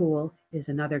Tom Cool is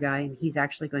another guy, and he's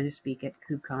actually going to speak at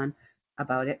KubeCon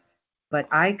about it. But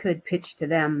I could pitch to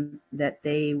them that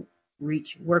they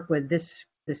work with the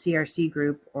CRC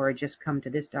group, or just come to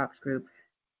this docs group,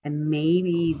 and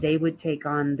maybe they would take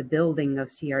on the building of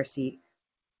CRC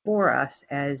for us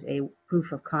as a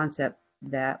proof of concept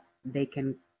that they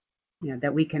can,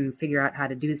 that we can figure out how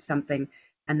to do something,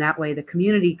 and that way the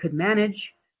community could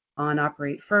manage on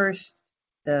Operate First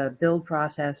the build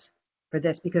process for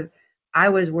this, because I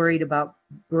was worried about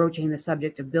broaching the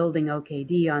subject of building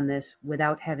OKD on this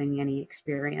without having any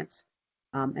experience.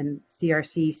 And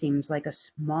CRC seems like a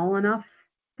small enough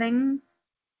thing.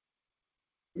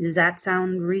 Does that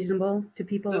sound reasonable to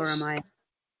people, or am I?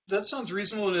 that sounds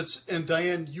reasonable, and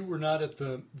Diane, you were not at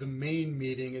the main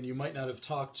meeting, and you might not have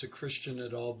talked to Christian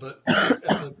at all, but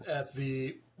at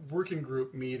the working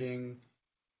group meeting,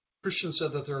 Christian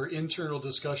said that there are internal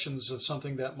discussions of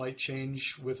something that might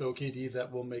change with OKD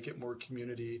that will make it more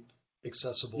community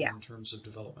accessible Yeah. in terms of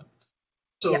development.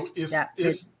 So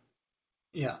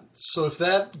Yeah, so if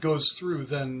that goes through,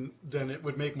 then it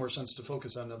would make more sense to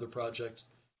focus on another project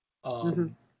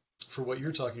for what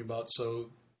you're talking about. So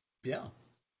yeah.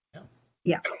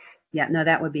 No,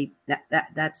 that would be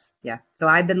that's yeah. So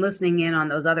I've been listening in on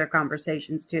those other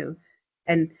conversations too,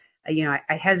 and I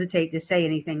hesitate to say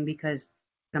anything because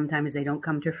sometimes they don't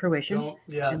come to fruition. We'll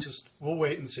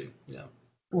wait and see. Yeah,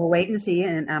 we'll wait and see,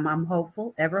 and I'm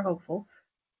hopeful, ever hopeful.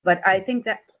 But I think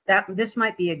that this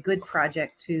might be a good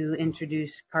project to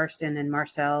introduce Karsten and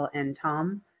Marcel and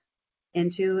Tom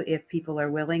into, if people are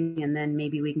willing, and then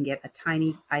maybe we can get a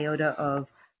tiny iota of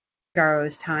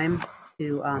Charo's time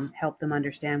to help them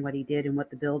understand what he did and what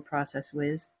the build process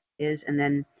is, and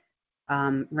then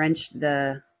wrench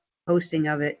the hosting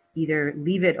of it, either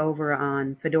leave it over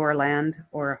on Fedora land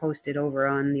or host it over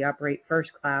on the Operate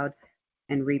First cloud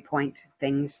and repoint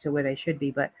things to where they should be.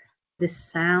 But this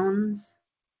sounds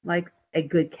like a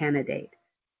good candidate,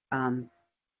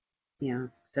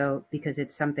 so because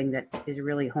it's something that is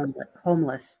really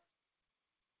homeless.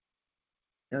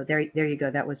 So there you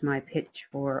go. That was my pitch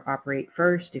for Operate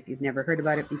First. If you've never heard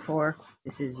about it before,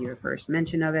 this is your first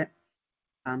mention of it.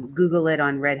 Google it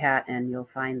on Red Hat and you'll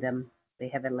find them. They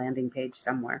have a landing page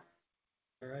somewhere.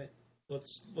 All right,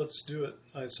 let's do it.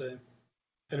 I say.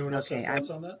 Anyone else have thoughts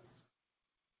on that?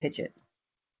 Pitch it.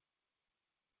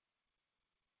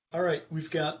 All right,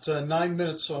 we've got 9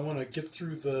 minutes, so I want to get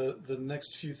through the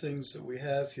next few things that we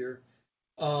have here.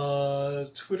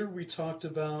 Twitter, we talked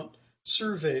about.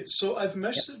 Survey. So I've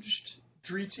messaged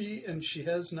Driti, and she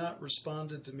has not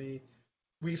responded to me.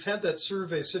 We've had that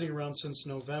survey sitting around since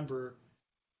November.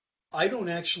 I don't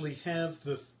actually have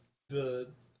the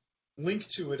link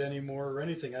to it anymore or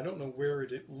anything. I don't know where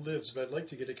it lives, but I'd like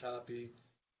to get a copy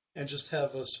and just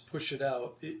have us push it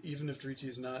out, even if Driti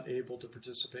is not able to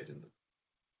participate in it.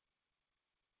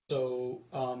 So,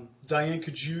 Diane,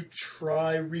 could you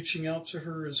try reaching out to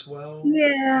her as well?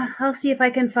 Yeah, I'll see if I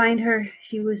can find her.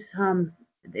 She was,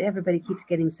 everybody keeps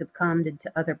getting seconded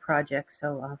to other projects,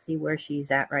 so I'll see where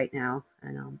she's at right now,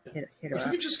 and I'll hit her up. If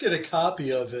you could just get a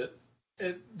copy of it,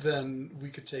 then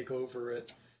we could take over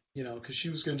it, because she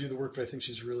was going to do the work, but I think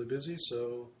she's really busy,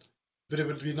 so, but it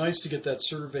would be nice to get that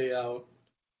survey out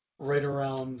right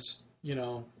around,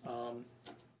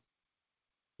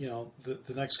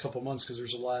 the next couple months, because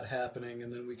there's a lot happening,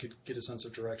 and then we could get a sense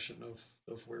of direction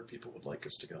of where people would like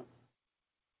us to go.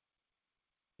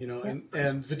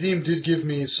 And Vadim did give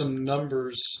me some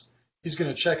numbers. He's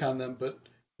going to check on them, but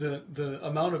the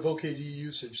amount of OKD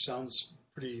usage sounds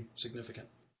pretty significant.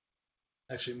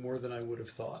 Actually, more than I would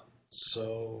have thought.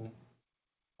 So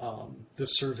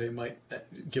this survey might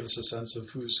give us a sense of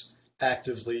who's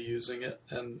actively using it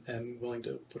and willing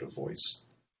to put a voice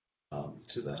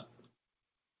to that.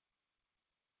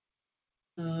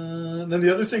 Then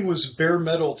the other thing was bare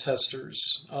metal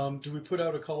testers. Do we put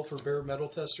out a call for bare metal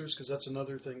testers? Because that's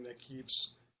another thing that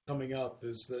keeps coming up,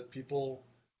 is that people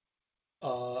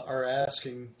are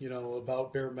asking,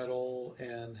 about bare metal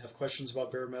and have questions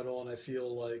about bare metal, and I feel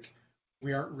like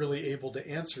we aren't really able to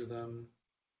answer them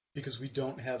because we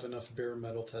don't have enough bare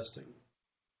metal testing.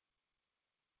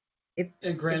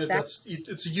 And granted,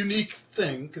 it's a unique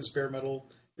thing, because bare metal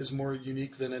is more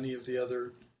unique than any of the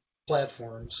other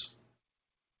platforms.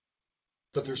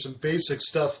 But there's some basic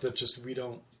stuff that just we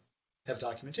don't have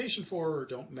documentation for, or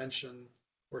don't mention,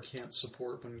 or can't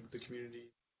support when the community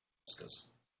asks us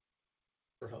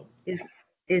for help.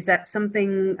 Is that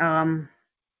something? I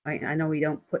know we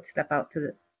don't put stuff out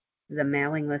to the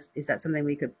mailing list. Is that something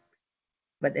we could?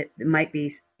 But it might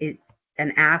be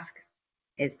an ask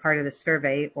as part of the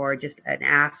survey, or just an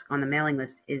ask on the mailing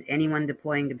list. Is anyone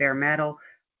deploying to bare metal?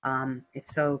 If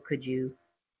so, could you?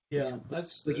 Yeah,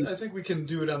 I think we can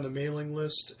do it on the mailing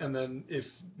list, and then if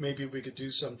maybe we could do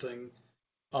something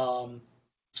on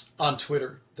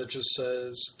Twitter that just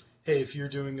says, hey, if you're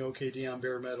doing OKD on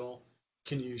bare metal,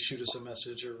 can you shoot us a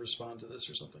message or respond to this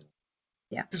or something?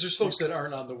 Yeah. Because there's folks that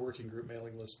aren't on the working group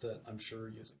mailing list that I'm sure are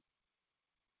using.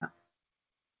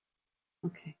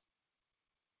 Okay.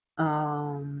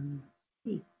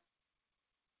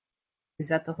 Is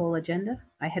that the whole agenda?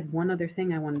 I had one other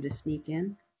thing I wanted to sneak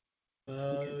in.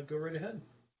 Go right ahead.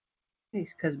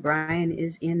 Because Brian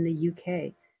is in the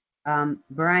UK.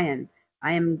 Brian,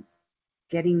 I am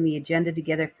getting the agenda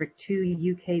together for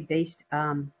 2 UK-based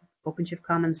OpenShift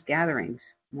Commons gatherings,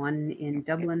 one in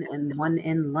Dublin and one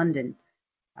in London.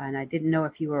 and I didn't know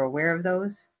if you were aware of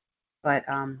those, but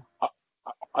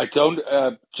I don't,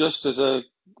 just as a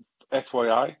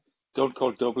FYI, don't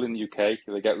call Dublin UK.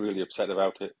 They get really upset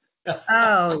about it.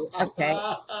 oh, okay,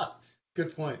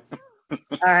 Good point.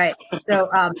 all right. So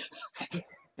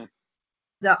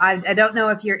so I don't know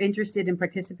if you're interested in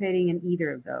participating in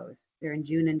either of those. They're in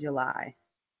June and July.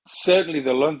 Certainly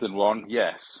the London one,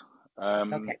 yes.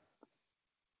 Okay.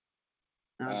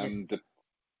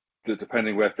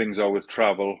 Depending where things are with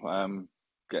travel,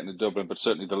 getting to Dublin, but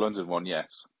certainly the London one,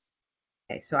 yes.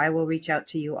 Okay, so I will reach out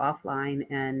to you offline,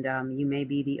 and you may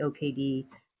be the OKD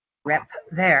rep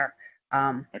there,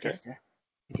 Okay. just to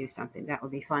do something. That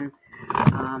would be fun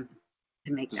to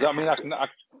make. Does that mean I can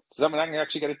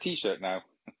actually get a T-shirt now?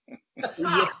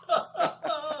 Yeah.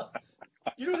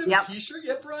 You don't have a T-shirt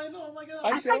yet, Brian? Oh my God!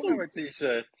 I don't have a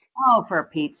T-shirt. Oh, for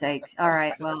Pete's sakes! All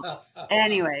right. Well,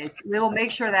 anyways, we will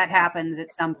make sure that happens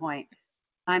at some point.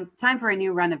 Time for a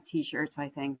new run of T-shirts, I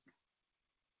think.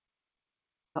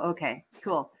 Okay,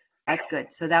 cool. That's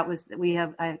good. So that was we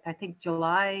have. I think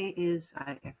July is.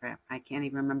 I can't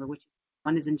even remember which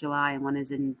one is in July and one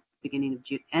is in beginning of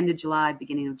June, end of July,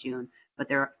 beginning of June. But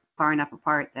they're far enough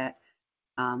apart that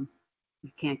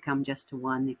you can't come just to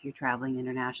one if you're traveling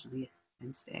internationally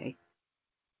and stay.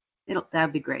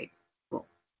 That'd be great. Cool.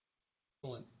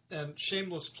 Excellent. And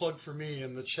shameless plug for me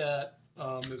in the chat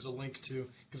is a link to,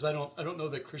 because I don't know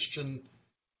that Christian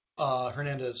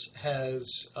Hernandez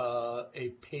has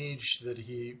a page that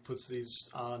he puts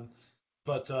these on,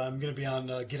 but I'm going to be on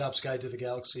GitOps Guide to the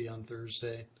Galaxy on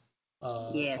Thursday,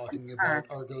 talking about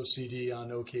Argo CD on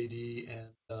OKD and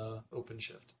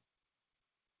OpenShift.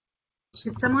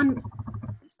 Could someone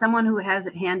who has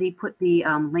it handy put the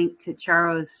link to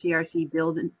Charo's CRC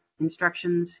build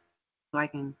instructions so I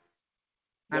can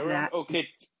have that?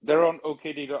 They're on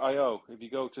OKD.io. If you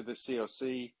go to the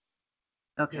CRC.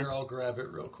 Okay. Here, I'll grab it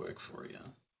real quick for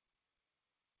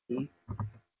you.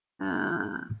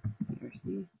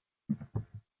 CRC.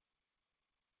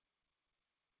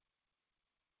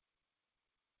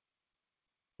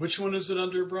 Which one is it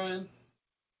under, Brian?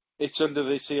 It's under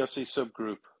the CRC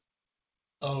subgroup.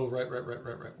 Oh, right.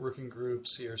 Working group,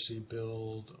 CRC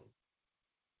build.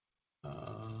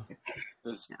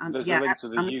 There's a link to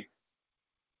the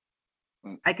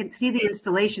I can see the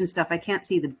installation stuff. I can't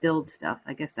see the build stuff.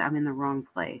 I guess I'm in the wrong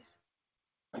place.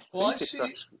 I think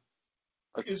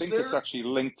it's actually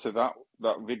linked to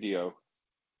that video.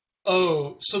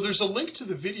 Oh, so there's a link to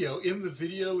the video. In the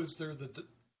video, is there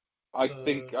I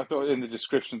thought in the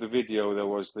description of the video there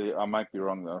was I might be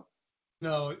wrong though.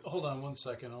 No, hold on one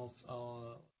second.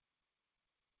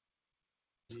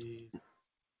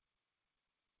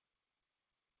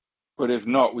 But if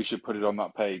not, we should put it on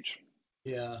that page.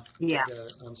 Yeah. Yeah. Got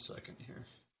it. 1 second here.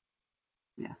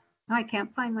 Yeah. I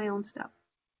can't find my own stuff.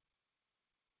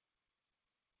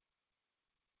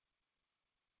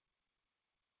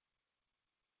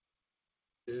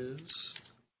 Is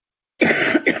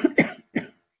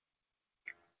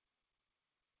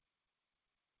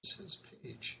his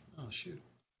page? Oh shoot,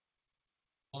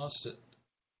 lost it.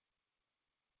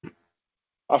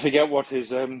 I forget what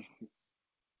his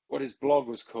blog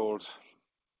was called.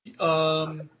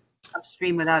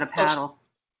 Upstream without a paddle.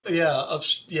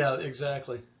 Yeah,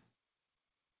 exactly.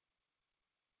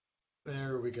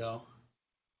 There we go.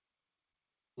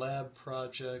 Lab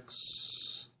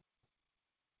projects.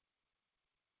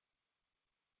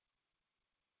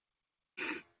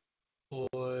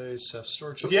 Deploy Ceph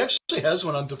storage. He actually has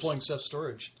one on deploying Ceph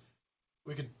storage.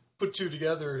 We could put two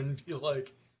together and be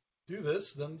like, do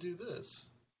this, then do this.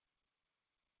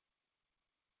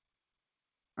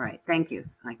 All right, thank you.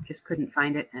 I just couldn't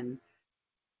find it, and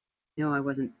I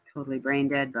wasn't totally brain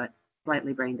dead, but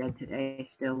slightly brain dead today,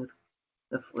 still with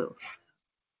the flu.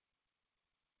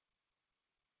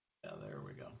 Yeah, there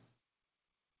we go.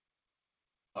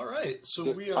 All right,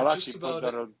 so we are just about.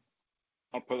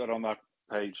 I'll put that on that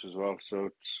page as well. So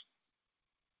it's.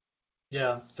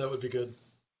 Yeah, that would be good.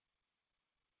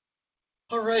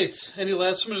 All right. Any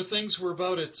last minute things? We're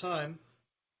about at time.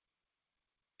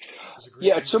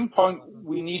 Yeah, at some point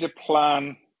we need a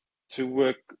plan to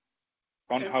work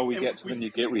on how we get to the new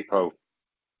Git repo.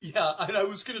 Yeah, I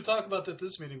was going to talk about that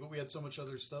this meeting, but we had so much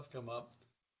other stuff come up.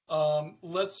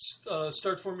 Let's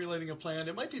start formulating a plan.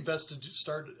 It might be best to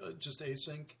start just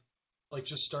async, like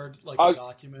just start like a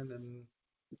document and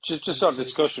just start a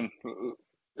discussion.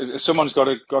 If someone's got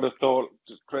a thought,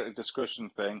 just create a discussion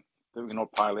thing that we can all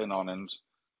pile in on, and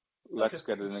let's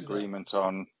get an agreement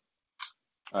on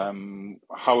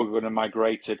how we're going to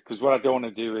migrate it. Because what I don't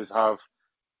want to do is have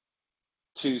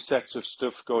two sets of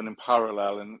stuff going in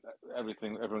parallel and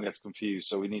everyone gets confused.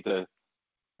 So we need a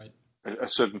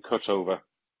certain cutover.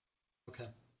 Okay.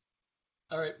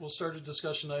 All right, we'll start a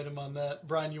discussion item on that.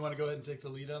 Brian, you want to go ahead and take the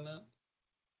lead on that?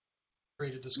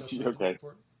 Create a discussion item Okay.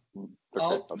 for it.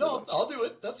 Okay, I'll do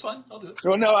it. That's fine. I'll do it.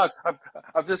 No, I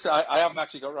haven't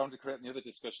actually got around to creating the other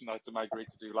discussion item I agreed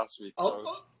to do last week.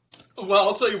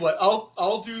 I'll tell you what.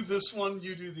 I'll do this one.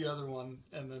 You do the other one,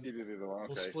 and then You do the other one.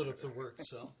 we'll Okay. split up the work.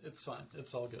 So it's fine.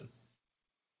 It's all good.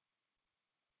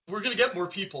 We're gonna get more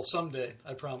people someday.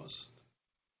 I promise.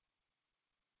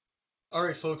 All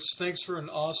right, folks. Thanks for an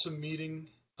awesome meeting.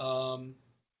 And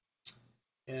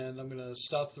I'm gonna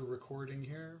stop the recording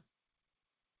here.